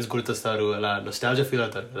మీ ఫ్రెండ్స్ గుర్తొస్తారు, అలా నొస్టాల్జియా ఫీల్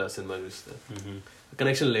అవుతారు కదా ఆ సినిమా చూస్తే.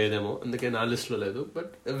 కనెక్షన్ లేదేమో, అందుకే నా లిస్ట్లో లేదు.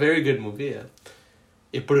 But very good movie.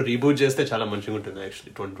 ఇప్పుడు రీబూట్ చేస్తే చాలా మంచిగా ఉంటుంది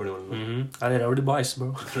యాక్చువల్లీ 2021. అదే rowdy boys bro.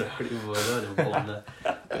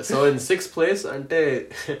 So in 6th place అంటే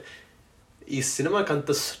ఈ సినిమాకి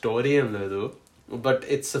అంత స్టోరీ ఏం లేదు, but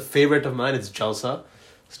it's a favourite of mine. It's Jalsa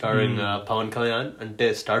starring Pawan Kalyan. Ante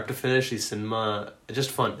start to finish ఈ cinema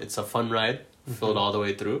just fun. It's a fun ride filled all the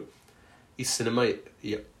way through. ఈ cinema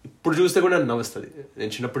ఇప్పుడు చూస్తే కూడా నాకు నవ్వుస్తుంది.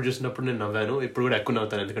 నేను చిన్నప్పుడు చూసినప్పుడు నేను నవ్వాను, ఇప్పుడు కూడా ఎక్కువ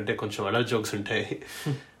నవ్వుతాను ఎందుకంటే కొంచెం అడల్ట్ జోక్స్ ఉంటాయి.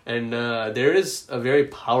 And there is a very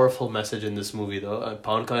powerful message in this movie though.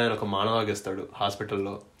 Pawan Kalyan ఒక మానవాగ్ ఇస్తాడు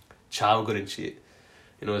హాస్పిటల్లో చావు గురించి.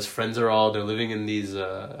 His friends are all, they're living in these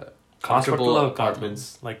comfortable apartments.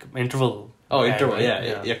 Like interval.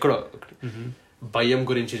 ఎక్కడో భయం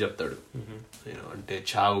గురించి చెప్తాడు. అంటే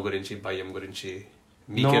చావు గురించి, భయం గురించి.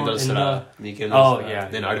 మీకేం తెలుసా,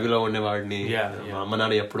 నేను అడవిలో ఉండేవాడిని, మా అమ్మ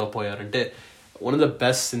నాన్న ఎప్పుడో పోయారంటే one of the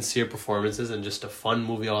best sincere performances and just a fun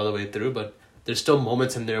movie all the way through. But there's still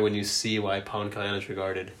moments in there when you see why Pawan Kalyan is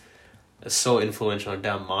regarded as so influential. And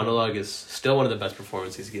that monologue is still one of the best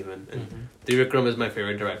performances he's given. And Trivikram is my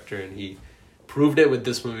favorite director, and he proved it with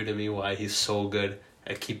this movie to me why he's so good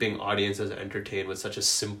at keeping audiences entertained with such a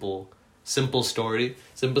simple story.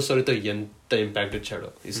 Simple story to ఎంత impact ఇచ్చాడు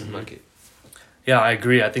ఈ సినిమాకి. Yeah, I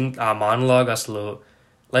agree. I think monologue aslo,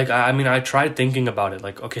 like, I mean, I tried thinking about it,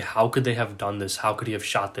 like, okay, how could they have done this? How could he have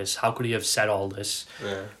shot this? How could he have said all this?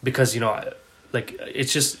 Because like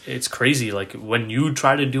it's crazy. Like when you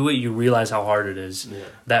try to do it, you realize how hard it is. Yeah.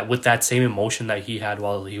 That with that same emotion that he had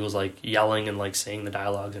while he was like yelling and like saying the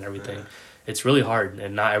dialogues and everything. Yeah. It's really hard,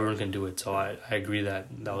 and not everyone can do it. So I agree that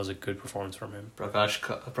was a good performance from him.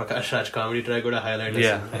 Prakash Raj comedy try to highlight.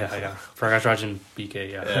 Yeah. Prakash Raj and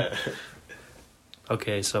BK. Yeah.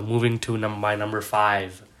 Okay, so moving to my number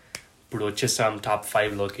 5. Budo top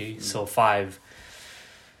 5 Loki. So 5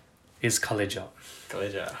 is Kaleja.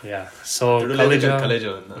 Yeah. So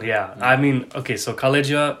Kaleja. Yeah. I mean, okay, so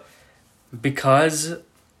Kaleja, because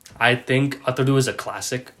I think Atadu is a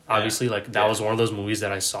classic. Obviously, like that was one of those movies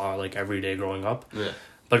that I saw like every day growing up. Yeah.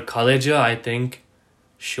 But Kaleja, I think,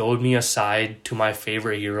 showed me a side to my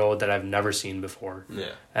favorite hero that I've never seen before.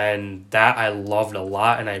 Yeah. And that I loved a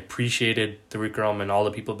lot, and I appreciated Trikram and all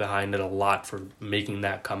the people behind it a lot for making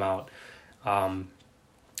that come out. I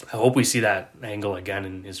hope we see that angle again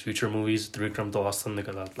in his future movies. Trikram to Austin,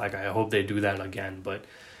 like I hope they do that again. But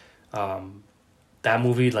that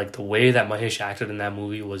movie, like the way that Mahesh acted in that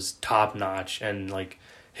movie was top notch, and like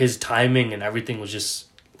his timing and everything was just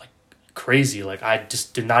like crazy. Like I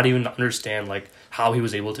just did not even understand like how he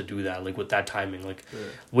was able to do that, like with that timing. Like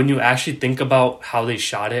when you actually think about how they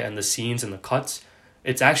shot it and the scenes and the cuts,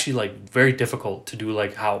 it's actually like very difficult to do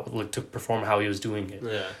like how like to perform how he was doing it.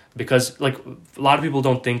 Yeah. Because like a lot of people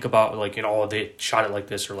don't think about like, you know, oh, they shot it like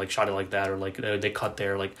this or like shot it like that or like they cut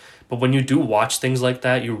there, like, but when you do watch things like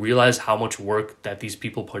that, you realize how much work that these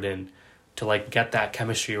people put in to like get that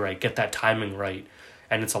chemistry right, get that timing right.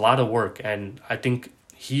 And it's a lot of work, and I think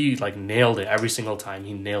he like nailed it every single time.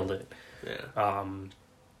 He nailed it. Yeah.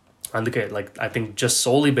 And okay, like I think just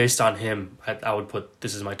solely based on him, I would put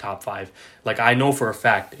this is my top 5. Like I know for a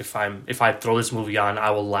fact if I throw this movie on,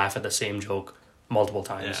 I will laugh at the same joke multiple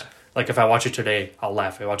times. Yeah. Like if I watch it today, I'll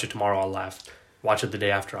laugh. If I watch it tomorrow, I'll laugh. Watch it the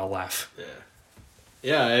day after, I'll laugh. Yeah.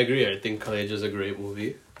 Yeah, I agree. I think College is a great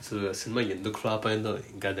movie. So cinema yendu krapayendo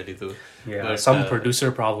ingadaridu. Yeah, but, some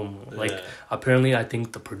producer problem. Like apparently, I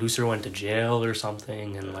think the producer went to jail or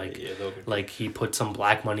something, and like he put some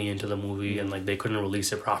black money into the movie, and like they couldn't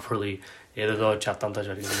release it properly. But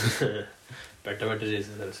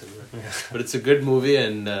it's a good movie,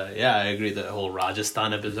 and I agree. The whole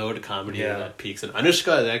Rajasthan episode comedy that peaks, and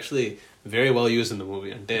Anushka is actually very well used in the movie.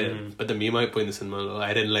 And but the meme I put in the cinema,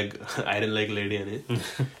 I didn't like Lady in it.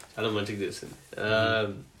 I don't much this.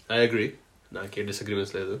 I agree. Naake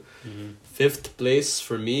disagreements ledu. 5th place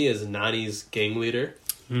for me is Nani's gang leader.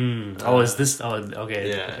 Is this? Oh, okay.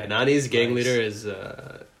 Yeah, okay. Nani's gang leader is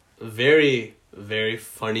a very, very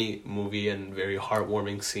funny movie and very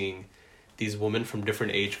heartwarming seeing these women from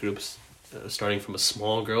different age groups, starting from a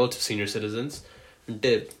small girl to senior citizens.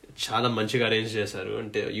 Chala manchiga arrange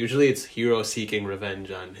chesaru. Usually it's hero seeking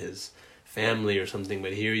revenge on his family or something,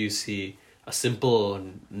 but here you see a simple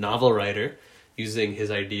novel writer using his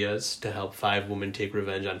ideas to help 5 women take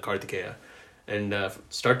revenge on Kartikeya. And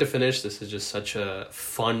start to finish, this is just such a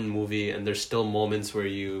fun movie, and there's still moments where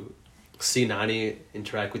you see Nani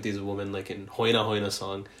interact with these women, like in Hoina Hoina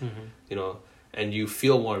song, you know, and you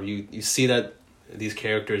feel warm. You see that these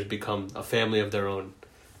characters become a family of their own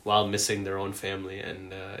while missing their own family,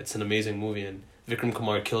 and it's an amazing movie, and Vikram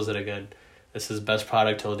Kumar kills it again. This is his best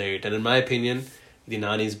product till date, and in my opinion, the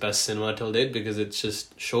Nani's best cinema till date, because it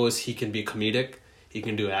just shows he can be comedic, he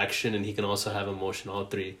can do action, and he can also have emotion, all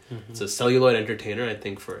 3. It's a celluloid entertainer, I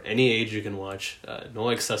think, for any age you can watch. No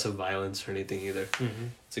excessive violence or anything either.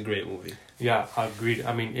 It's a great movie. Yeah, agreed.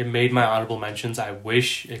 I mean, it made my honorable mentions. I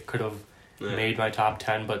wish it could have made my top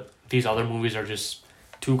 10, but these other movies are just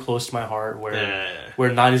too close to my heart,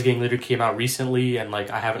 where Nani's Gang Leader came out recently, and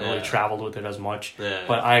like I haven't really traveled with it as much.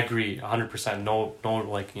 But I agree 100%. No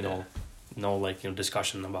like, you know, no like, you know,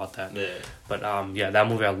 discussion about that. But that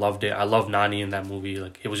movie, I loved it. I love Nani in that movie.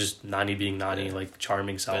 Like it was just Nani being Nani, like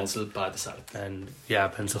charming self. Pencil Padasal. And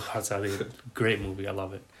Pencil Padasal, great movie. I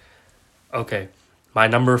love it. Okay, my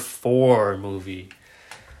number 4 movie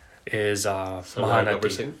is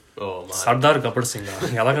Mahanati. Sardar Gabbar Singh.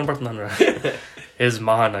 Is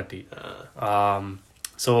Mahanati.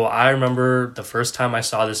 So I remember the first time I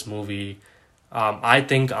saw this movie. I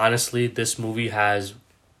think honestly this movie has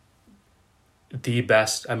the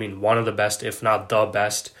best, I mean one of the best, if not the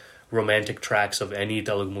best, romantic tracks of any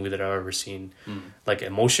Telugu movie that I've ever seen. Like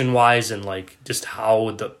emotion wise, and like just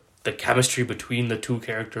how the chemistry between the 2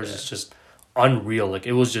 characters is just unreal. Like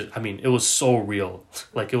it was just, I mean, it was so real.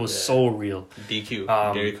 Like it was so real. DQ,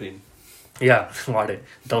 Dairy Queen. Yeah,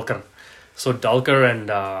 Dalkar. So Dalkar and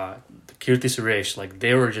Kirti Suresh, like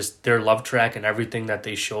they were just, their love track and everything that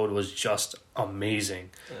they showed was just amazing.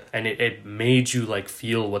 And it made you like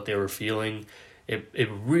feel what they were feeling. it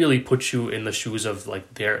really puts you in the shoes of like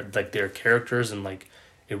their characters, and like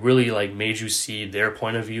it really like made you see their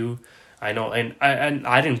point of view. I know, and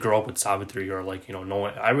I didn't grow up with Savitri, or like, you know,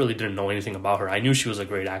 I really didn't know anything about her. I knew she was a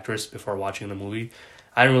great actress before watching the movie.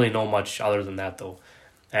 I didn't really know much other than that though.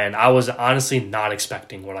 And I was honestly not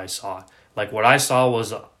expecting what I saw. Like what I saw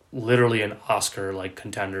was literally an Oscar like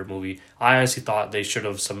contender movie. I honestly thought they should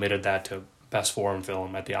have submitted that to Best Foreign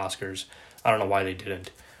Film at the Oscars. I don't know why they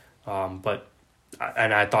didn't. But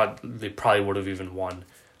I thought they probably would have even won.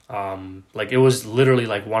 Like it was literally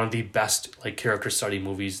like one of the best like character study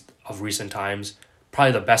movies of recent times.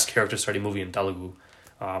 Probably the best character study movie in Telugu.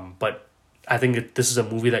 But I think this is a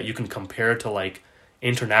movie that you can compare to like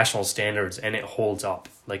international standards, and it holds up.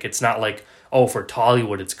 Like it's not like, oh, for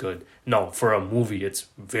Tollywood it's good. No, for a movie it's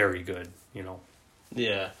very good, you know.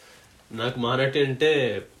 Yeah. నాకు మానటి అంటే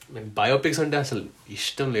biopics అంటే అసలు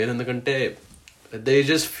ఇష్టం లేదు, ఎందుకంటే they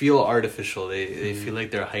just feel artificial. They feel like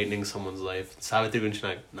they're heightening someone's life. Savitri గురించి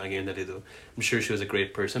నాకేం తెలీదు. I'm sure she was a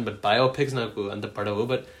great person, but biopics నాకు అంత పడవు.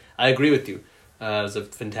 But I agree with you. It was a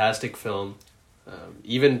fantastic film.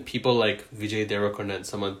 Even people like Vijay Deverakonda and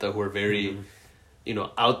Samantha, who are very you know,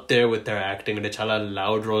 out there with their acting, అంటే చాలా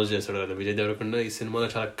loud roles చేస్తాడు కదా విజయ్ దేవరకొండ. ఈ సినిమాలో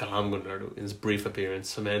చాలా calmగా ఉన్నాడు in his brief appearance.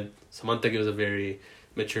 Samantha gives a very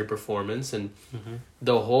mature performance, and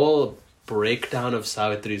the whole breakdown of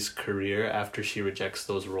Savitri's career after she rejects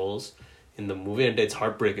those roles in the movie, and it's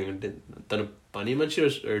heartbreaking. Tanu pani manchi,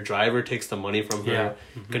 her driver takes the money from her,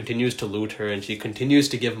 continues to loot her, and she continues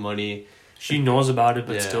to give money. She knows about it,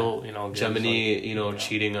 but still, you know, Gemini, like, you know,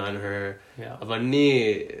 cheating on her. Avanni,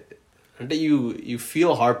 అంటే you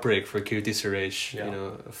feel heartbreak for Kirti Suresh. You know,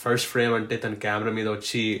 first frame అంటే తన camera మీద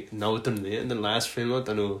వచ్చి నవ్వుతుంది, and then last frame లో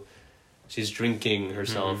తను she's drinking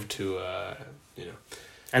herself to you know.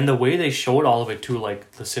 And the way they showed all of it too, like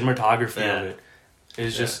the cinematography of it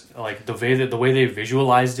is just like the way they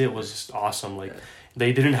visualized it was just awesome. Like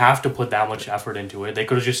they didn't have to put that much effort into it. They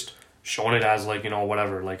could have just shown it as like, you know,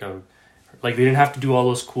 whatever, like they didn't have to do all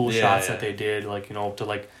those cool shots that they did, like, you know, to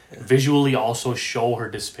like visually also show her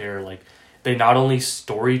despair. Like they not only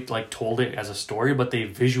told it as a story, but they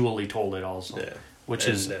visually told it also, which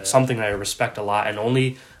is something that I respect a lot, and only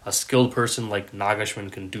a skilled person like Nagashwin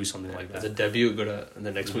can do something like that. As a debut,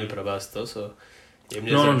 the next movie Prabhas though, so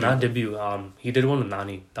no, not debut. He did one with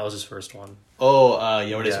Nani. That was his first one. Oh,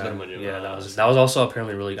 Yavade Subramaniam. Yeah, that was also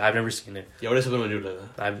apparently really. I've never seen it. Yavade Subramaniam.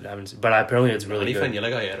 I haven't seen, but apparently it's really good.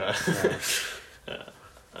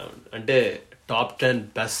 అంటే top 10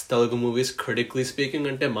 best Telugu movies critically speaking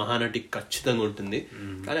అంటే మహానటి ఖచ్చితంగా ఉంటుంది,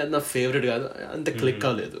 కానీ అది నా favourite కాదు, అంత click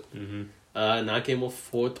అవ్వలేదు. నాకేమో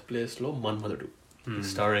 4th place లో మన్మధుడు,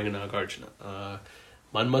 స్టారింగ్ నాగార్జున.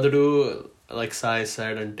 మన్మధుడు లైక్ సాయి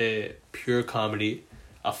సైడ్ అంటే ప్యూర్ కామెడీ.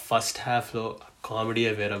 ఆ ఫస్ట్ హాఫ్లో కామెడీ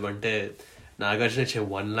వేరవంటే నాగార్జున ఇచ్చే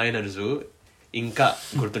 1-liners ఇంకా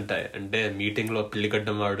గుర్తుంటాయి. అంటే మీటింగ్లో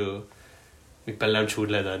పిల్లిగడ్డం వాడు, మీ పిల్లని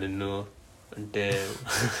చూడలేదా నిన్ను అంటే.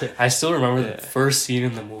 I still remember the first scene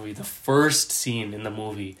in the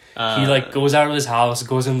movie. He like goes out of his house,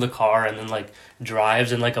 goes in the car, and then like drives,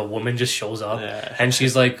 and like a woman just shows up, and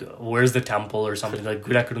she's like, "Where's the temple?" or something, like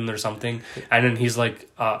Gudakurund or something, and then he's like,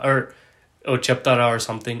 or Cheptara or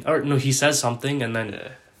something, or no, he says something, and then.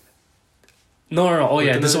 No. Oh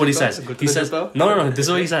yeah, this is what he says. He says, no. This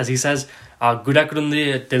is what he says. He says, "Gudakurundi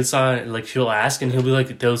telsa," like she'll ask, and he'll be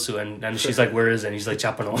like, "Telsu," and she's like, "Where is it?" And he's like,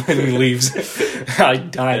 "Chapano," and he leaves. I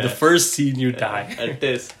die. The first scene, you die.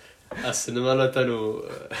 అంటే ఆ సినిమాలో తను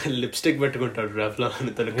lipstick పెట్టుకుంటాడు రేఫ్లో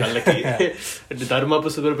తన కళ్ళకి. అంటే ధర్మాపు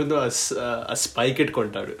సుబ్రహ్మణ్యం ఆ spike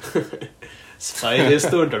ఎట్టుకుంటాడు, spy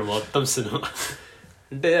చేస్తూ ఉంటాడు మొత్తం సినిమా.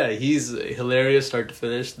 అంటే he's hilarious start to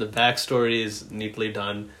finish. The backstory is neatly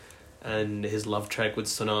done, and his love track with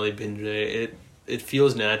Sonali Bindre, it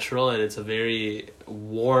feels natural, and it's a very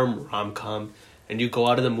warm rom-com, and you go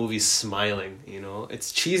out of the movie smiling, you know. It's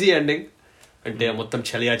cheesy ending, అంటే మొత్తం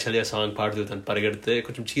చలియా చలియా song పాడుతూ తను పరిగెడితే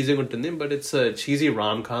కొంచెం చీజీగా ఉంటుంది, but it's a cheesy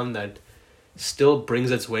rom-com that still brings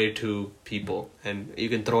its way to people, and you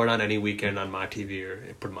can throw it on any weekend on Ma TV, or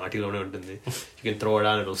ఇప్పుడు Ma TV లోనే ఉంటుంది. You can throw it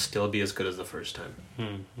on, it'll still be as good as the first time.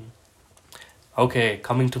 Okay,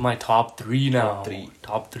 coming to my top 3 now.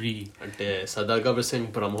 Top 3. అంటే సదాగర్ Singh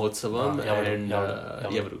Brahmotsavam and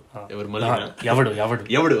ఎవరు మళ్ళీ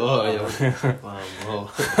ఎవడు.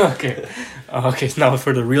 Okay, now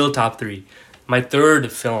for the real top 3. My third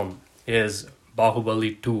film is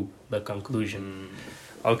Bahubali 2, The Conclusion.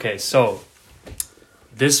 Okay, so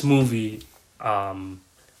this movie,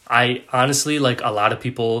 I honestly, like a lot of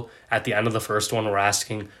people at the end of the first one were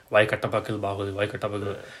asking, why Kattapakil Bahubali, why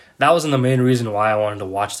Kattapakil? that wasn't the main reason why I wanted to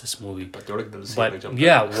watch this movie. But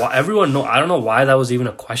yeah, everyone know. I don't know why that was even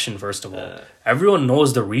a question. First of all, everyone knows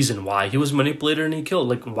the reason why he was manipulated and he killed.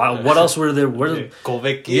 Like, why? What else were there?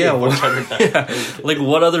 Like,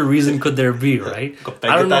 what other reason could there be? Right?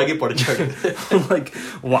 I don't know. Like,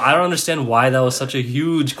 well, I don't understand why that was such a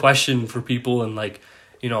huge question for people, and like,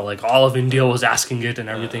 you know, like all of India was asking it and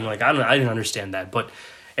everything. Like, I didn't understand that, but.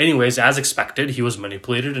 Anyways, as expected, he was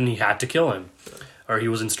manipulated and he had to kill him. Or he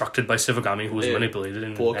was instructed by Shivagami, who was manipulated.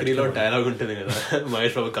 And Pokeriలో dialogue ఉంటుంది కదా,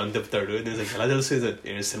 మహేష్ బాబు కన్ను తిప్పుతాడు, ఎలా తెలుసు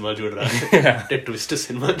సినిమా చూడరా, twist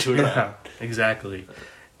సినిమా చూడరా. Exactly.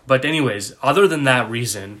 But anyways, other than that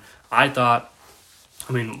reason, I thought,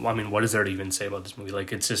 I mean, what is there to even say about this movie?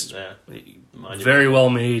 Like, it's just very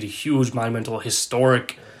well made, huge, monumental,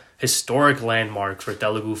 historic landmark for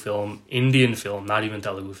Telugu film, Indian film, not even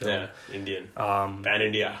Telugu film. Yeah, Indian. Pan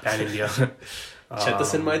India. చెత్త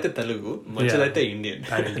సినిమా అయితే తెలుగు, మంచిదైతే Indian.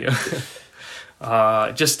 Pan India.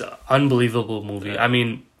 Just unbelievable movie. I mean,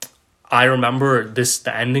 I remember the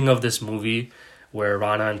ending of this movie where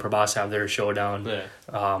Rana and Prabhas have their showdown.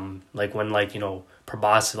 Like when, like, you know,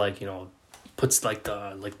 Prabhas, like, you know, puts like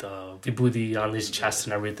the vibhuti on his chest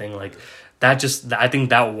and everything. Like, I think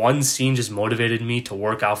that one scene just motivated me to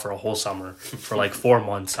work out for a whole summer for like 4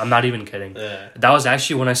 months. I'm not even kidding. That was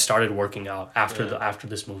actually when I started working out after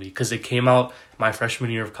this movie, because it came out my freshman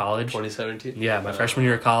year of college. 2017. Yeah, my freshman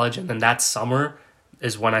year of college, and then that summer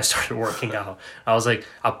is when I started working out. I was like,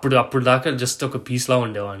 appudu daaka just ఒక piece la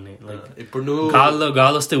ఉండేవాడిని. Like, ఇప్పుడు నువ్వు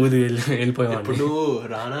గాల్లో వస్తే వెళ్ళిపోయేవాడిని. ఇప్పుడు నువ్వు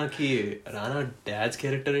రానా dad's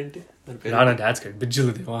character ఏంటి? రానా dad's character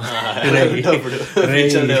బిజ్జులు దేవా.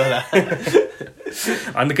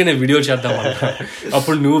 అందుకనే వీడియో చేద్దాం అన్న.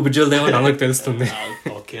 అప్పుడు నువ్వు బిజ్జులు దేవా నాకు తెలుస్తుంది.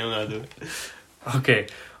 Okay.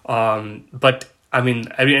 But I mean,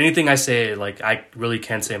 anything I say, like, I really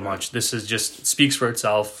can't say much. This is just speaks for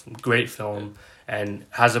itself. Great film. And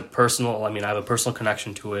has a personal, I mean, I have a personal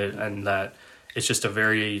connection to it, and that it's just a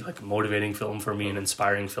very, like, motivating film for me, an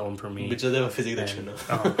inspiring film for me.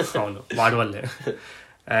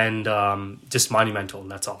 And just monumental,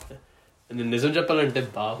 that's all. నిజం చెప్పాలంటే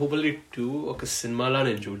బాహుబలి 2 ఒక సినిమాలా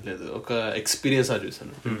నేను చూడలేదు, ఒక experience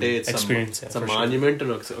చూసాను. అంటే it's monument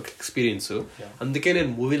ఒక ఎక్స్పీరియన్స్. అందుకే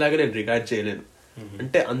నేను మూవీ లాగా నేను రిగార్డ్ చేయలేను.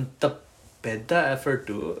 అంటే అంత పెద్ద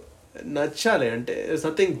ఎఫర్ట్ నచ్చాలి. అంటే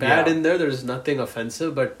nothing bad in there is nothing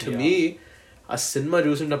offensive, but to me ఆ సినిమా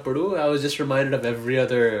చూసినప్పుడు I was just reminded of every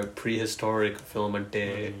other prehistoric film. అంటే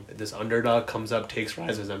this underdog comes up, takes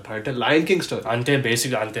rises empire. అంటే లయన్ కింగ్ స్టోరీ, అంటే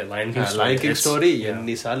basic అంతే Lion King story.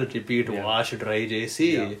 ఎన్నిసార్లు repeat watch try చేసి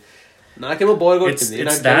నాకేమో బోర్ కొట్టింది.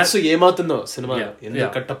 నాకు తెలుసు ఏమవుతుందో సినిమాలో, ఎందుకు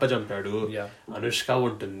కట్టప్ప చంపాడు, అనుష్క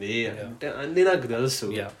ఉంటుంది అంటే అన్ని నాకు తెలుసు.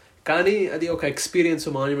 కానీ అది ఒక experience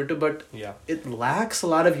monument, but it lacks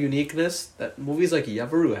lot of uniqueness that movies like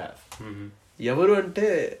Evaru have.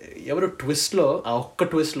 Evaru twist లో, ఆ ఒక్క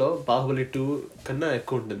ట్విస్ట్ లో బాహుబలి 2 కన్నా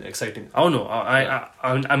ఎక్కువ ఉంటుంది ఎక్సైటింగ్. అవును,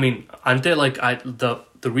 I mean, ante like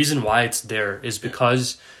the reason why it's there is because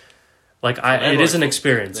like it is an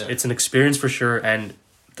experience. It's an experience for sure, and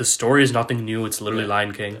the story is nothing new. It's literally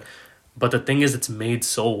Lion King. But the thing is, it's made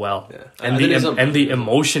so well, and the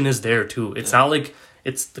emotion is there too. It's not like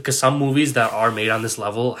it's because some movies that are made on this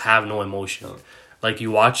level have no emotion. Like, you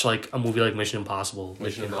watch like a movie like Mission Impossible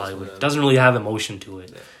in Hollywood, it doesn't really have emotion to it.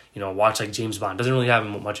 You know, watch like James Bond, doesn't really have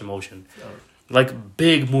much emotion. Like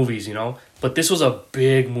big movies, you know. But this was a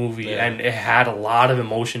big movie, and it had a lot of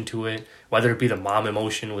emotion to it. Whether it be the mom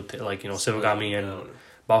emotion with like, you know, Shivagami and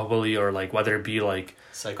Bahubali, or like whether it be like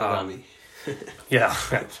Psychogami.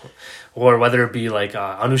 Or whether it be like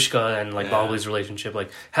Anushka and like Bahubali's relationship,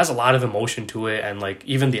 like has a lot of emotion to it. And like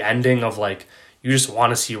even the ending of like, you just want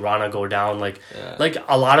to see Rana go down. Like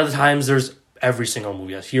a lot of the times there's every single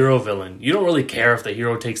movie has hero villain. You don't really care if the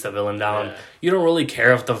hero takes the villain down. You don't really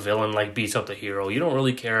care if the villain like beats up the hero. You don't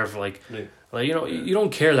really care if like you know, you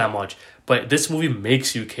don't care that much. But this movie makes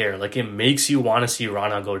you care. Like, it makes you want to see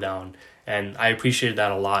Rana go down. And I appreciate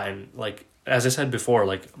that a lot. And like, as I said before,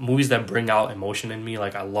 like movies that bring out emotion in me,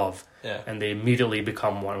 like I love. And they immediately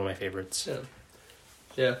become one of my favorites.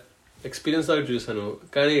 Experience like చూసాను,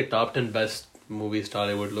 కానీ top 10 బెస్ట్ movies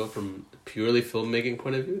Tollywood lo from purely filmmaking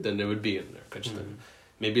point of view, then they would be in there.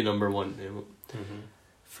 Maybe number 1.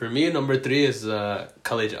 For me, number 3 is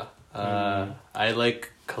Kaleja. I like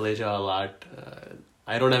Kaleja a lot.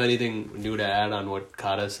 I don't have anything new to add on what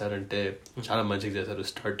Kara said. Ante chala manchiga chesaru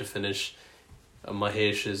start to finish.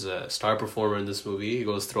 Mahesh is a star performer in this movie. He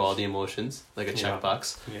goes through all the emotions like a checkbox.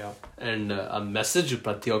 And a message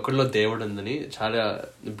ప్రతి ఒక్కరిలో దేవుడు ఉందని చాలా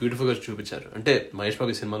beautiful గా చూపించారు. అంటే మహేష్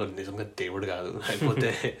బాబు సినిమాలో నిజంగా దేవుడు కాదు,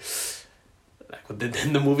 లేకపోతే లేకపోతే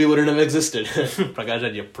then the movie wouldn't have existed. Prakash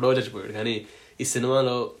Raj ఎప్పుడో చచ్చిపోయాడు. కానీ ఈ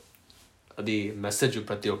సినిమాలో అది మెసేజ్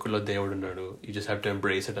ప్రతి ఒక్కరిలో దేవుడు ఉన్నాడు, you just have to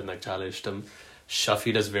embrace it అని నాకు చాలా ఇష్టం. Shafi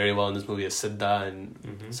does very well in this movie. Siddha and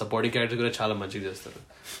supporting character కూడా చాలా మంచిగా చేస్తారు.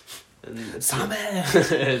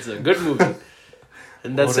 It's a good movie.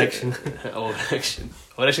 And that's overreaction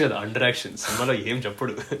కాదు, అండర్ యాక్షన్. సినిమాలో ఏం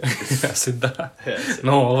చెప్పడు. Siddha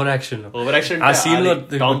no over action. ఆ సీన్ లో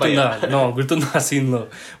గుర్తుందా ఆ సీన్ లో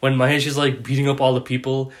when Mahesh is like beating up all the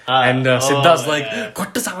people and Siddha's like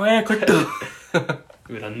కొట్టు సమయ కొట్టు.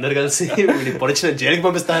 వీరందరూ కలిసి పొడిచిన జైలుకి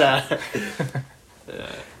పంపిస్తారా?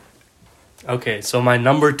 Okay, so my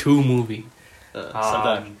number 2 movie.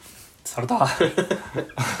 Sardar.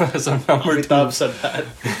 So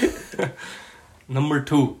number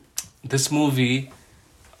 2. This movie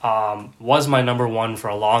was my number 1 for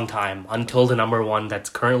a long time until the number 1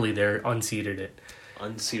 that's currently there unseated it.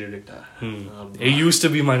 It used to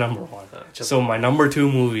be my number 1. So my number 2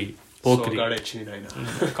 movie, Pokri.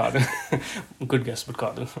 Good guess, but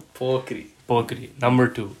కాదు. Pokri. Number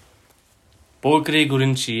 2. Pokri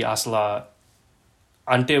గురించి అసలు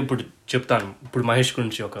అంటే ఇప్పుడు చెప్తాను. ఇప్పుడు మహేష్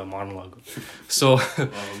గురించి ఒక monologue. So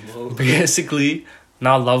basically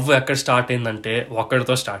నా లవ్ ఎక్కడ స్టార్ట్ అయిందంటే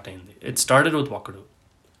ఒక్కడితో స్టార్ట్ అయింది. It started with Okkadu.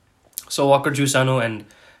 So Okkadu చూసాను and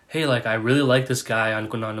hey like I really like this guy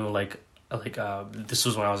అనుకున్నాను. Like this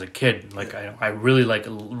was when I was a kid. Like I really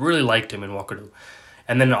liked him in Wakadu.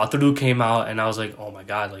 And then Atadu came out and I was like, oh my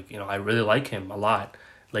god, like, you know, I really like him a lot.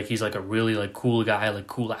 Like he's like a really like cool guy, like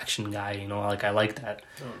cool action guy, you know, like I like that.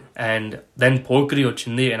 And then Pokri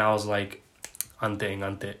ochindi and I was like, ante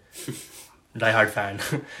die hard fan.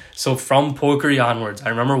 So from Pokri onwards, I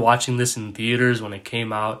remember watching this in theaters when it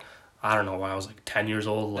came out. I don't know, when I was like 10 years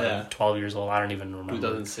old, like 12 years old, I don't even remember.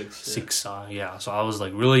 2006. Yeah. So I was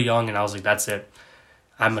like really young and I was like, that's it.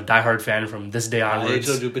 I'm a diehard fan from this day onwards.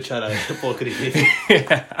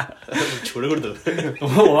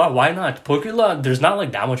 Why not? Pokri, there's not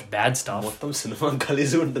like that much bad stuff.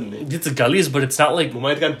 It's gullies, but it's not like...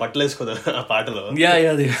 Yeah.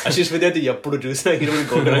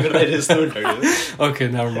 Okay,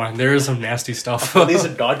 never mind. There is some nasty stuff.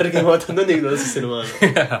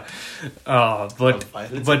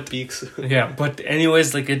 But anyways,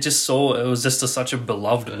 like it was just such a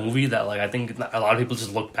beloved movie that like I think a lot of people just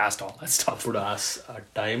look past all that stuff. ఇప్పుడు ఆ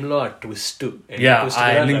time లో ఆ twist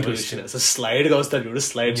slide గా వస్తాడు చూడు,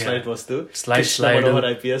 slide వస్తూ slide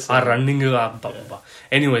ఆ running.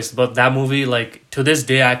 Anyways, but that movie, like to this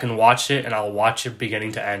day I can watch it and I'll watch it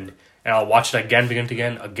beginning to end and I'll watch it again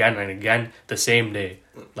and again the same day.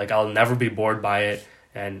 Like I'll never be bored by it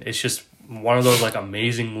and it's just one of those like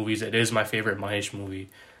amazing movies. It is my favorite Mahesh movie.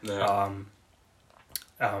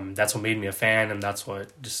 That's what made me a fan and that's what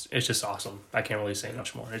it's just awesome. I can't really say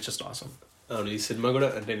much more. It's just awesome. ఈ cinema కూడా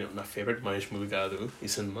అంటే నా favourite Mahesh movie కాదు ఈ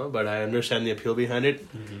cinema, but I understand the appeal behind it.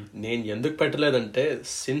 నేను ఎందుకు పెట్టలేదంటే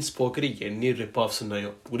since Pokiri ఎన్ని రిప్ offs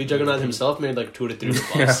ఉన్నాయో, puri Jagannadh himself made like 2 to 3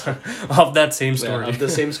 rip offs of that same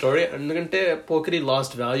story. ఎందుకంటే Pokiri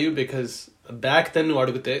last value because back then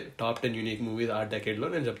అడిగితే టాప్ 10 యూనిక్ మూవీస్ ఆ డెకేడ్ లో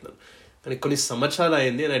నేను చెప్తాను. కానీ కొన్ని సంవత్సరాలు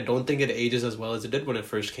అయింది and I don't think it ages as well as it did when it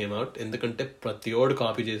first came out. ఎందుకంటే ప్రతి ఓడు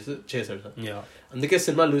కాపీ చేశాడు. అందుకే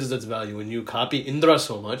cinema loses its value. When you copy Indra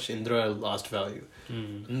so much, Indra lost value.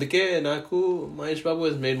 అందుకే నాకు Mahesh Babu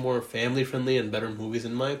has made more family friendly and better movies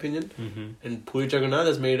in my opinion. And Puri Jagannath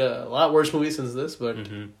has made a lot worse movies since this, but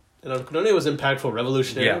it was impactful,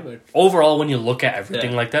 revolutionary. But overall, when you look at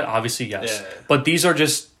everything like that, obviously yes. But these are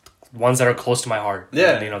just ones that are close to my heart.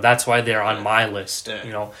 And, you know, that's why they're on my list.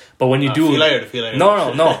 You know, but when you do, feel like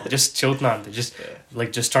no, just chiltnant,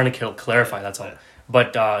 just trying to clarify. That's all.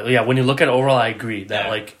 But when you look at overall, I agree that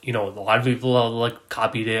like, you know, a lot of people like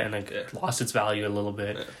copied it and like lost its value a little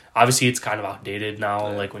bit. Obviously, it's kind of outdated now.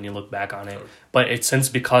 Like when you look back on it, but it's since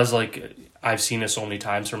because like I've seen it so many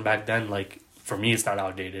times from back then. Like for me, it's not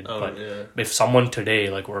outdated. But if someone today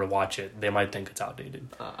like were to watch it, they might think it's outdated.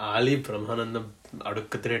 Ali Brahmananda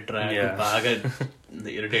అడుక్కుతినే track బాగా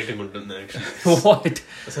irritating ఉంటుంది actually. What?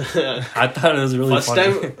 I thought it was really first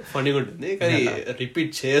time ఫన్నీగా ఉంటుంది కానీ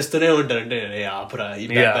repeat చేస్తూనే ఉంటారు. అంటే ఆపురా ఈ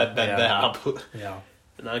ఆపు.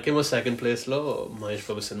 నాకేమో సెకండ్ ప్లేస్ లో మహేష్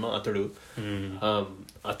బాబు సినిమా అతడు.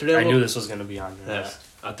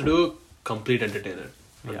 అతడు కంప్లీట్ ఎంటర్టైనర్.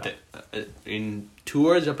 అంతే, ఇన్ 2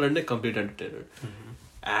 words చెప్పాలంటే కంప్లీట్ ఎంటర్టైనర్.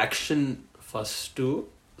 యాక్షన్ ఫస్ట్,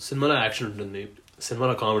 సినిమాలో యాక్షన్ ఉంటుంది,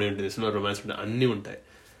 సినిమాలో కామెడీ ఉంటుంది, సినిమా రొమాన్స్ ఉంటుంది, అన్నీ ఉంటాయి.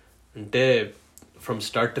 అంటే from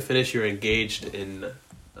start to finish your engaged in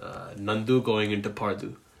నందు going in to Pardhu.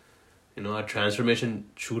 You know ఆ ట్రాన్స్ఫర్మేషన్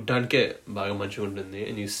చూడటానికే బాగా మంచిగా ఉంటుంది.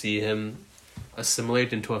 And you see him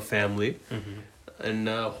assimilate into a family and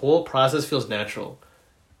whole process feels natural.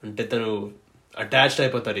 అంటే తను అటాచ్డ్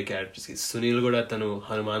అయిపోతారు ఈ క్యారెక్టర్స్ కి. సునీల్ కూడా తను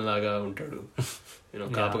హనుమాన్ లాగా ఉంటాడు,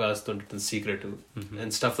 కాపు కాస్తుంటాడు secret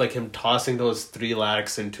and stuff like him tossing those 3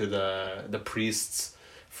 lakhs into the priest's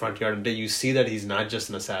front yard. అంటే you see that he's not just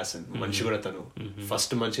an assassin. మనిషి కూడా తను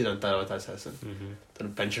ఫస్ట్ మనిషి దాని తర్వాత assassin. తను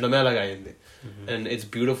పెంచడమే అలాగా అయింది. And it's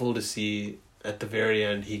beautiful to see at the very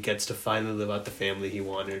end he gets to finally live out the family he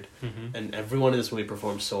wanted. And everyone in this movie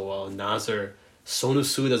performs so well. Nazar, Sonu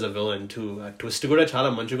Sood as a villain too. Twist కూడా చాలా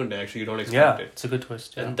మంచిగా ఉంటాయి actually. You don't expect it. It's a good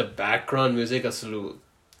twist. Yeah. And the background music అసలు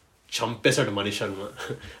చంపేశాడు మనీష్ శర్మ.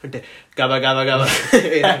 అంటే గబా గబా గబా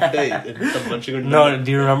ఎంత మంచిగా ఉంటుంది. No, do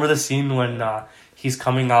you remember the scene when he's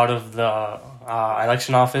coming out of the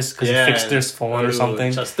election office because he fixed his phone or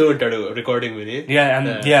something? చస్తూ ఉంటాడు recording విని.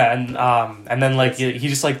 And then like he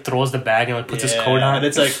just like throws the bag and like puts his coat on. And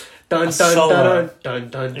it's like dun dun dun dun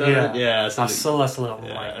dun dun. Asal. Oh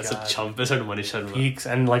my god. చంపేశాడు Manish Sharma. Peaks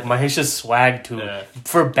and like Mahesh's swag too.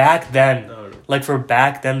 For back then,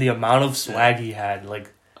 the amount of swag he had, like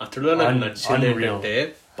అతడులో నాకు నచ్చింది ఏంటంటే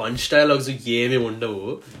punch dialogues ఏమి ఉండవు,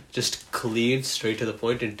 just clean straight to the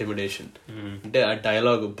point intimidation. అంటే ఆ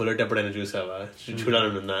dialogue bullet ఎప్పుడైనా చూసావా,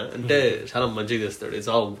 చూడాలని ఉన్నా అంటే చాలా మంచిగా చేస్తాడు.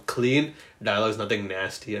 It's all clean dialogues, nothing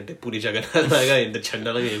nasty. అంటే పూరి జగన్నాథ్ లాగా ఇంత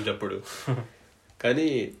చండాలంగా ఏం చెప్పడు. కానీ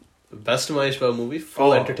best Mahesh Babu movie,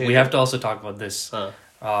 full entertaining. We have to also talk about this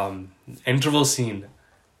interval scene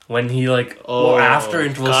when he like after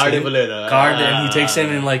interval scene card and he takes in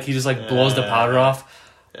and like he just like blows the powder off.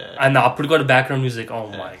 And అప్పుడు కూడా background music, oh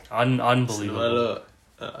my, unbelievable.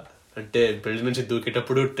 అంటే building నుంచి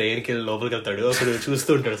దూకేటప్పుడు train కి లోపలికి వెళ్తాడు, అప్పుడు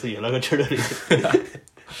చూస్తూ ఉంటాడు అసలు ఎలా వచ్చాడు అని.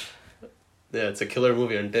 It's a killer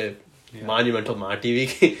movie. అంటే మాన్యుమెంటల్. మా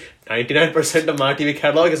టీవీకి 99% మా టీవీ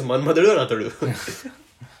కేటలాగ్ ఇస్ మన్మధుడు అని అతడు.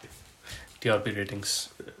 TRP ratings.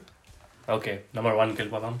 Okay, number 1 కి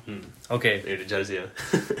వెళ్ళిపోదాం. Okay, Jersey.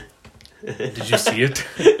 Did you see it?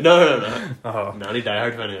 No. Nani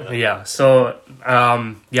diehard fan. Yeah. So,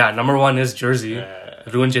 number 1 is Jersey.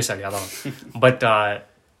 Ruin chesadi adam. But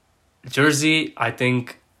Jersey, I think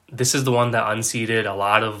this is the one that unseated a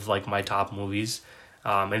lot of like my top movies.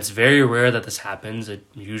 It's very rare that this happens. It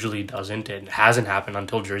usually doesn't. It hasn't happened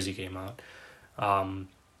until Jersey came out.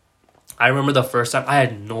 I remember the first time I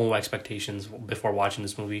had no expectations before watching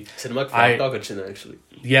this movie. Cinema talk actually.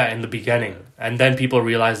 Yeah, in the beginning. And then people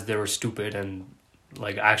realized they were stupid and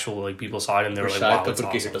like actual like people saw it and they were like, wow, it's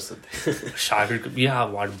awesome. Shakir,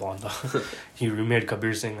 what bonda. He remade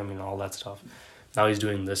Kabir Singh, I mean all that stuff. Now he's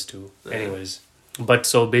doing this too. Anyways, but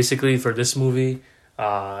so basically for this movie,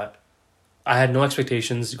 I had no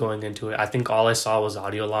expectations going into it. I think all I saw was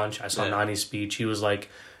audio launch. I saw Nani's speech. He was like,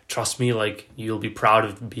 trust me, like you'll be proud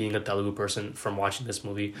of being a Telugu person from watching this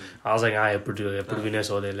movie. I was like,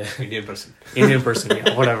 Indian person, yeah,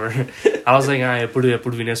 whatever. I was like,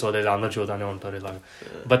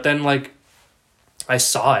 but then like I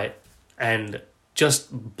saw it and just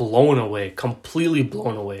blown away, completely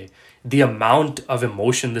blown away. The amount of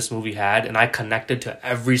emotion this movie had, and I connected to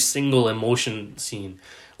every single emotion scene.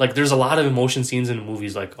 Like there's a lot of emotion scenes in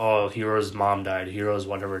movies, like hero's mom died, hero's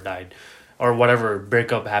whatever died, or whatever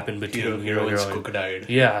breakup happened between heroine's cook died.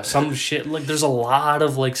 Yeah, some shit. Like there's a lot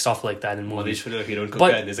of like stuff like that in movies.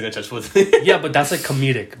 Yeah, but that's like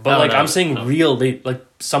comedic. But I'm saying real. They like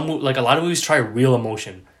a lot of movies try real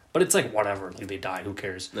emotion, but it's like whatever. Like they died. Who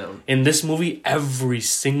cares? No. In this movie, every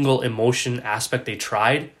single emotion aspect they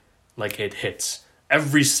tried, like it hits.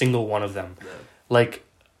 Every single one of them. No. Like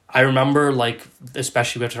I remember, like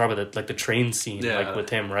especially we have to talk about the train scene, like with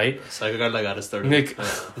him, right?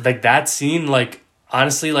 Like that scene, like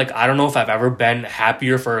honestly, like I don't know if I've ever been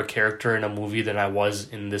happier for a character in a movie than I was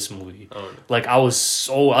in this movie. Like I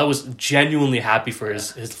was genuinely happy for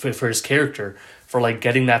his character, for like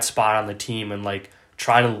getting that spot on the team and like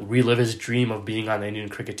trying to relive his dream of being on the Indian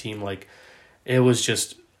cricket team. Like it was just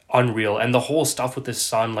unreal, and the whole stuff with his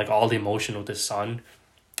son, like all the emotion with his son,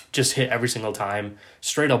 just hit every single time.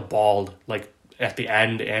 Straight up bald, like at the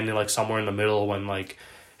end and like somewhere in the middle when like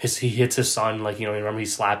he hits his son, like you remember he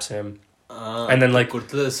slaps him, and then like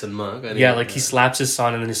like he slaps his son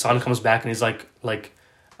and then his son comes back and he's like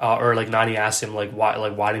or like Nani asks him like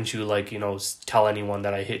why didn't you like tell anyone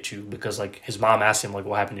that I hit you, because like his mom asked him like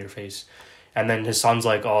what happened to your face, and then his son's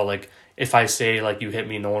like like if I say like you hit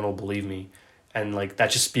me no one will believe me, and like that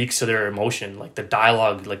just speaks to their emotion. Like the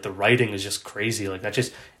dialogue, like the writing is just crazy. Like that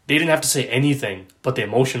just, they didn't have to say anything, but the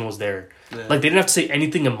emotion was there. Like they didn't have to say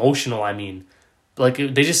anything emotional. I mean, like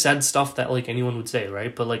they just said stuff that like anyone would say,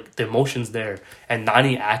 right? But like the emotion's there, and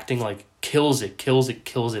Nani acting like kills it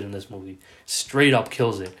in this movie. Straight up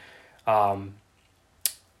kills it. I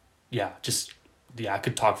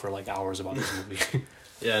could talk for like hours about this movie.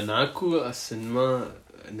 నాకు ఆ cinema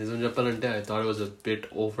నిజం చెప్పాలంటే I thought it was a bit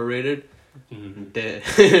overrated. అంటే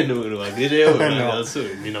నువ్వు agree చేయవు తెలుసు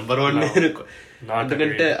నీ number 1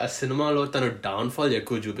 ఎందుకంటే ఆ సినిమాలో తను డౌన్ ఫాల్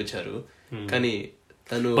ఎక్కువ చూపించారు కానీ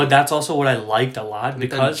తను but that's also what I liked a lot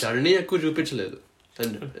because journey ఎక్కువ చూపించలేదు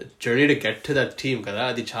journey to get to that team kada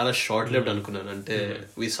adi chala short lived anukunnanu ante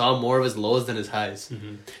we saw more of his lows than his highs.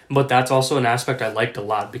 But that's also an aspect I liked a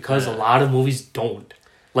lot because a lot of movies don't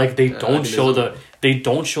like they don't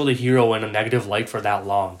show the hero in a negative light for that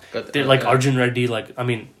long. They like Arjun Reddy, like I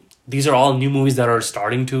mean these are all new movies that are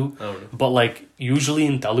starting to but like usually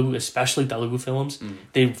in Telugu, especially Telugu films,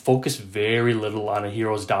 they focus very little on a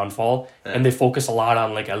hero's downfall and they focus a lot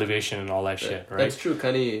on like elevation and all that shit, right? That's true.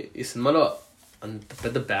 Kani ee cinema అంత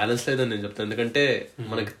పెద్ద balance లేదని నేను చెప్తాను ఎందుకంటే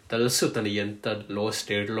మనకు తెలుసు తను ఎంత లో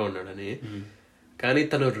స్టేట్ లో ఉన్నాడని కానీ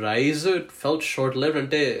తను రైజ్ ఫెల్ట్ షార్ట్ లివ్డ్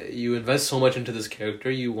అంటే you invest so much in to this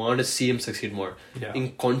character you want see him succeed more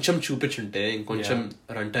ఇంకొంచెం చూపించుంటే ఇంకొంచెం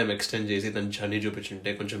రన్ టైమ్ ఎక్స్టెండ్ చేసి తన జర్నీ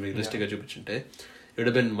చూపించుంటే కొంచెం రియలిస్టిక్ గా చూపించుంటే it would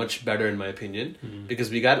have been much better in my opinion because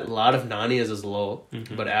we got a lot of Nani as his low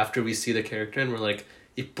but after we see the character and we're like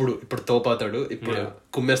ఇప్పుడు తోపాతాడు ఇప్పుడు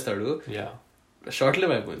కుమ్మేస్తాడు short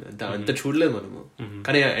live అయిపోయింది అంత చూడలేదు మనము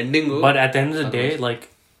కానీ ending but at the end of the day like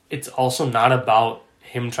it's also not about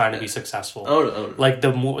him trying to be successful. Like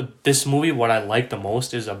this movie what I like the most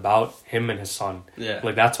is about him and his son.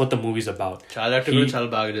 Like that's what the movie's about. Chala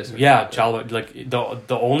baga chesaru. Chala like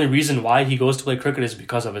the only reason why he goes to play cricket is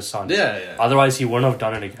because of his son. Otherwise he wouldn't have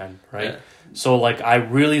done it again, right? So like I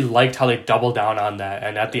really liked how they doubled down on that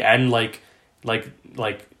and at the end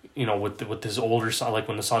like you know with his older son like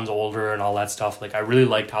when the son's older and all that stuff like I really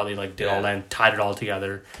liked how they like did all that and tied it all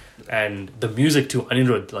together and the music too.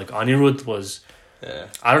 Anirudh was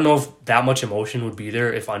I don't know if that much emotion would be there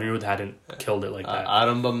if Anirudh hadn't killed it like that.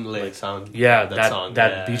 Arambam like sound.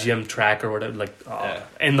 That BGM track or whatever like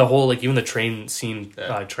and the whole like even the train scene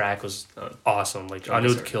track was awesome. Like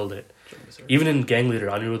Anirudh killed it. Even in Gang Leader,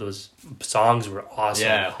 Anirudh's songs were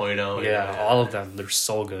awesome. Hoino. All of them. They're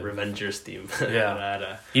so good. Revenger's theme.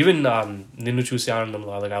 Even Ninnu Chusi Anandam,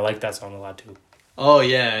 like I like that song a lot too. Oh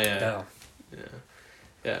yeah.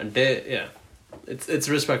 And it's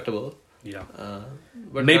respectable.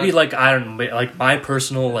 But maybe like I don't like my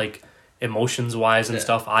personal like emotions wise and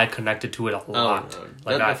stuff I connected to it a lot.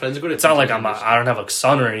 Like my friends good. It's not like I don't have a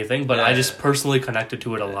son or anything but I just personally connected to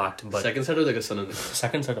it a lot. But second set of like a son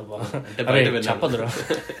second set of chapadra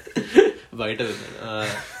bite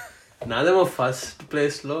నాదేమో first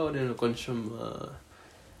place లో నేను కొంచెం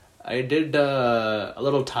I did a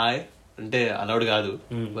little tie అంటే allowed కాదు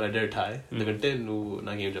but I did టై ఎందుకంటే నువ్వు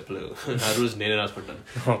నాకేం చెప్పలేవు నా రూల్స్ నేనే రాసుకుంటాను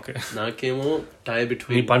నాకేమో టై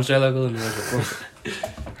బిట్వీన్ పంచ్ డైలాగ్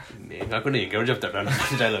నేను కాకుండా ఇంకెవరు చెప్తాడు నా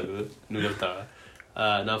పంచ్ డైలాగ్ నువ్వు చెప్తావా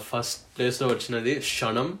నా ఫస్ట్ ప్లేస్ లో వచ్చినది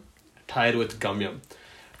క్షణం టైర్ విత్ గమ్యం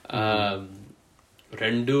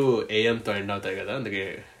రెండు AM తో ఎండ్ అవుతాయి కదా అందుకే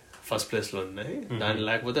ఫస్ట్ ప్లేస్ లో ఉన్నాయి దాని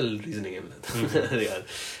లేకపోతే రీజనింగ్ ఏం లేదు అది కాదు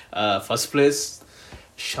ఫస్ట్ ప్లేస్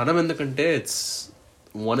క్షణం ఎందుకంటే it's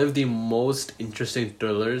one of the most interesting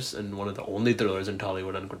thrillers and one of the only thrillers in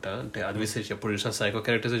Tollywood అనుకుంటా అంటే అద్విశేష్ ఎప్పుడు చూసినా సైకో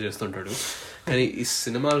క్యారెక్టర్స్ చేస్తుంటాడు కానీ ఈ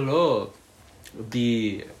సినిమాలో the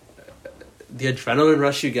adrenaline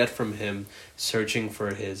rush you get from him searching for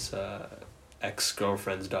his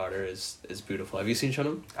ex-girlfriend's daughter is beautiful. Have you seen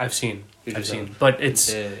Shanam? I've seen but it's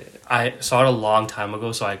I saw it a long time ago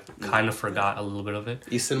so I kind of forgot a little bit of it.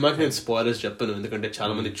 ఈ సినిమాకి నేను spoilers చెప్పను ఎందుకంటే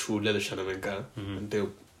చాలా మంది చూడలేదు Shanam ఇంకా అంటే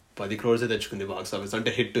 10 crores తెచ్చుకుంది బాక్స్ ఆఫీస్ అంటే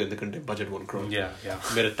హిట్ ఎందుకంటే బడ్జెట్ 1 crore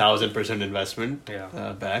మీరు 1000% ఇన్వెస్ట్మెంట్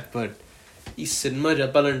బ్యాక్ బట్ ఈ సినిమా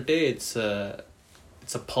చెప్పాలంటే it's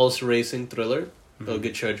a pulse racing thriller. It'll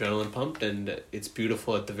get your adrenaline pumped and it's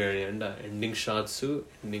beautiful at the very end. Ending shots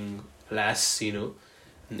ending last scene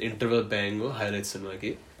interval bang highlights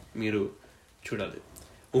సినిమాకి మీరు చూడాలి.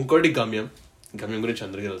 ఇంకోటి గమ్యం గురించి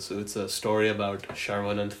అందరికీ తెలుసు. It's a story about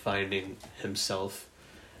Sharvanand finding himself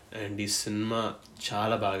and ఈ సినిమా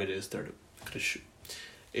చాలా బాగా చేస్తాడు Krish.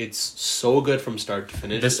 It's so good from start to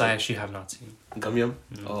finish. This I actually have not seen. Gamyam?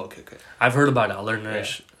 Oh, okay. I've heard about it. I'll learn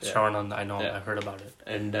Shravanand. I know. I've heard about it.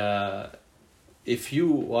 And if you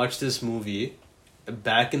watch this movie,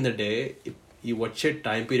 back in the day, you watch it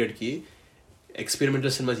time period ki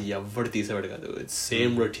experimental cinemas yavvadu teesavadu kaadu. It's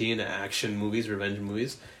same routine action movies, revenge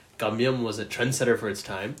movies. Gamyam was a trendsetter for its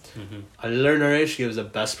time. Allar Naresh gives the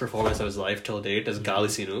best performance of his life till date as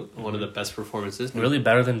Galisinu, one of the best performances. Really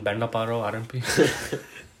better than Bendaparo RMP?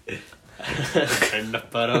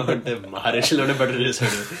 Bendaparo ante Maharashilone better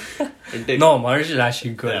chesadu. No, Marish is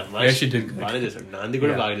actually good. Yeah, Marish did good. బాగానే చేశాడు. నాంది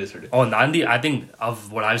కూడా బాగా చేశాడు. Oh, Nandi, I think of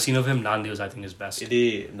what I've seen of him, Nandi was I think his best. ఇది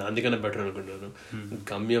నాంది కన్నా better అనుకుంటున్నాను.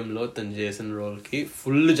 గమ్యంలో తను చేసిన రోల్ కి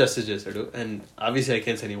ఫుల్ జస్టిస్ చేశాడు. And obviously I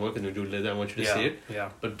can't say any more because you చూడలేదు. I want you to see it. Yeah.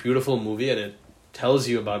 But beautiful movie, and it tells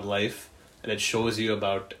you about life, and it shows you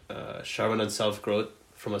about Sharvana's self-growth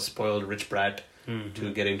from a spoiled rich brat to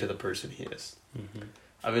getting to the person he is.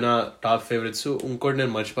 అవి నా top favourites. ఇంకోటి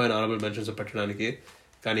నేను మర్చిపోయిన honourable mentions పెట్టడానికి,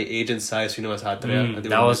 కానీ agent Sai Srinivas Athreya,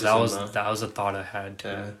 that was a thought I had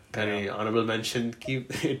too. కానీ honourable mention కి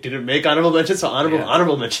it didn't make honorable mention, so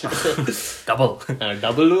honorable mention double.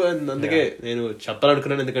 And అందుకే నేను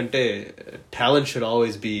చెప్పాలనుకున్నాను, ఎందుకంటే talent should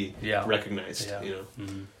always be recognized, you know.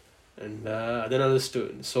 And then others too.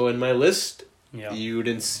 So in my list, you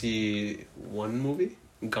didn't see one movie,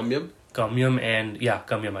 Gamyam, and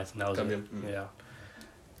Gamyam, I think that was Gamyam.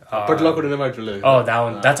 That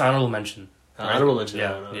one, that's honorable mention. Honorable mention.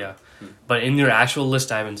 Yeah. But in your actual list,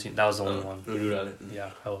 I haven't seen. That was the only one.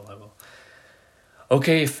 I will.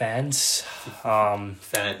 Okay, fans.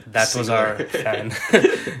 That was our fan.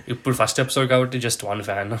 For first episode, got just one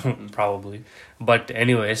fan, probably. But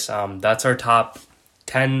anyways, that's our top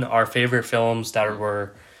 10, our favorite films that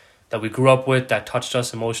we grew up with, that touched us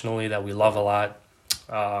emotionally, that we love a lot.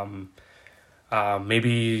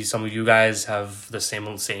 Maybe some of you guys have the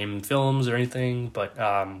same films or anything, but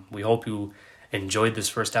we hope you enjoyed this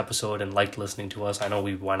first episode and liked listening to us. I know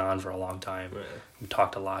we went on for a long time. We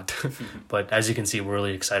talked a lot. But as you can see, we're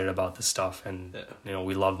really excited about this stuff, and you know,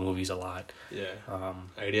 we love movies a lot.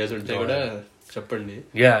 Ideas ఉంటే కూడా చెప్పండి.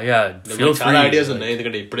 Feel free. Ideas ఉన్నాయి,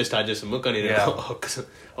 ఎందుకంటే ఇప్పుడే start చేసాము, కానీ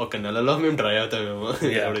ఒక నెలలో మేము ట్రై అవుతామేమో.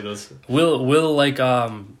 We'll like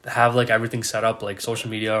have like everything set up, like social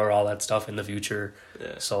media or all that stuff in the future.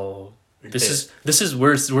 So this is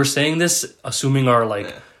we're saying this assuming our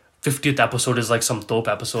like 50th episode is like some dope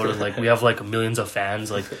episode, and like we have like millions of fans,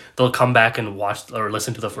 like they'll come back and watch or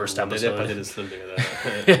listen to the first episode.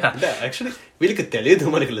 Actually వీళ్ళకి తెలియదు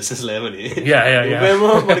మనకి listens లేవని.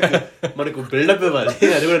 మనకు buildup ఇవ్వాలి,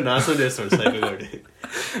 అది కూడా నాశనం చేస్తాడు సైకోగాడు.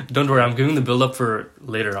 Don't worry, I'm giving the build up for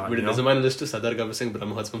later on. వీడి నిజమైన లిస్ట్ సర్దార్ గబ్బర్ సింగ్,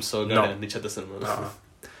 బ్రహ్మోత్సవం, సోగా, అన్ని చెత్త సినిమాలు.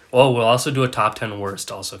 We'll also do a top 10 worst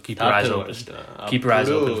also. Keep your eyes open. Keep your eyes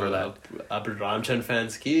open for that. Apple Ramchan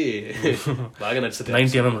fans ki baga nachutadi.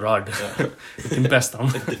 90mm rod. Timpestam.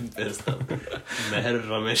 Meher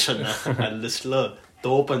Ramesh anna a list lo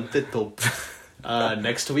top ante top.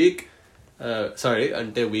 Next week, sorry,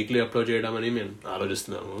 ante weekly upload cheyadamani men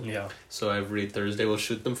alochistunnamo. So every Thursday we'll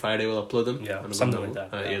shoot them, Friday we'll upload them. Something like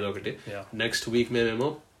that. Edo okati. Next week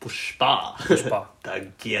mememo Pushpa.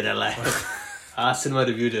 Taggiyadala. Cinema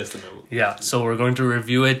review చేస్తున్నాము. So we're going to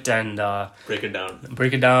review it and break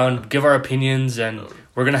it down, give our opinions, and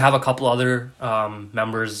we're going to have a couple other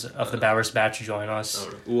members of the Bavers batch join us.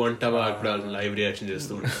 Live reaction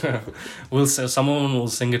చేస్తాము. Someone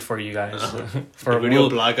will sing it for you guys. For video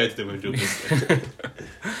black అయితే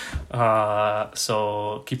so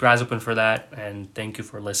keep your eyes open for that, and thank you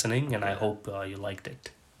for listening, and I hope you liked it.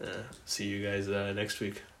 See you guys next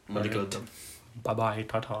week. Bye bye.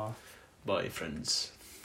 Ta-ta. Bye, friends.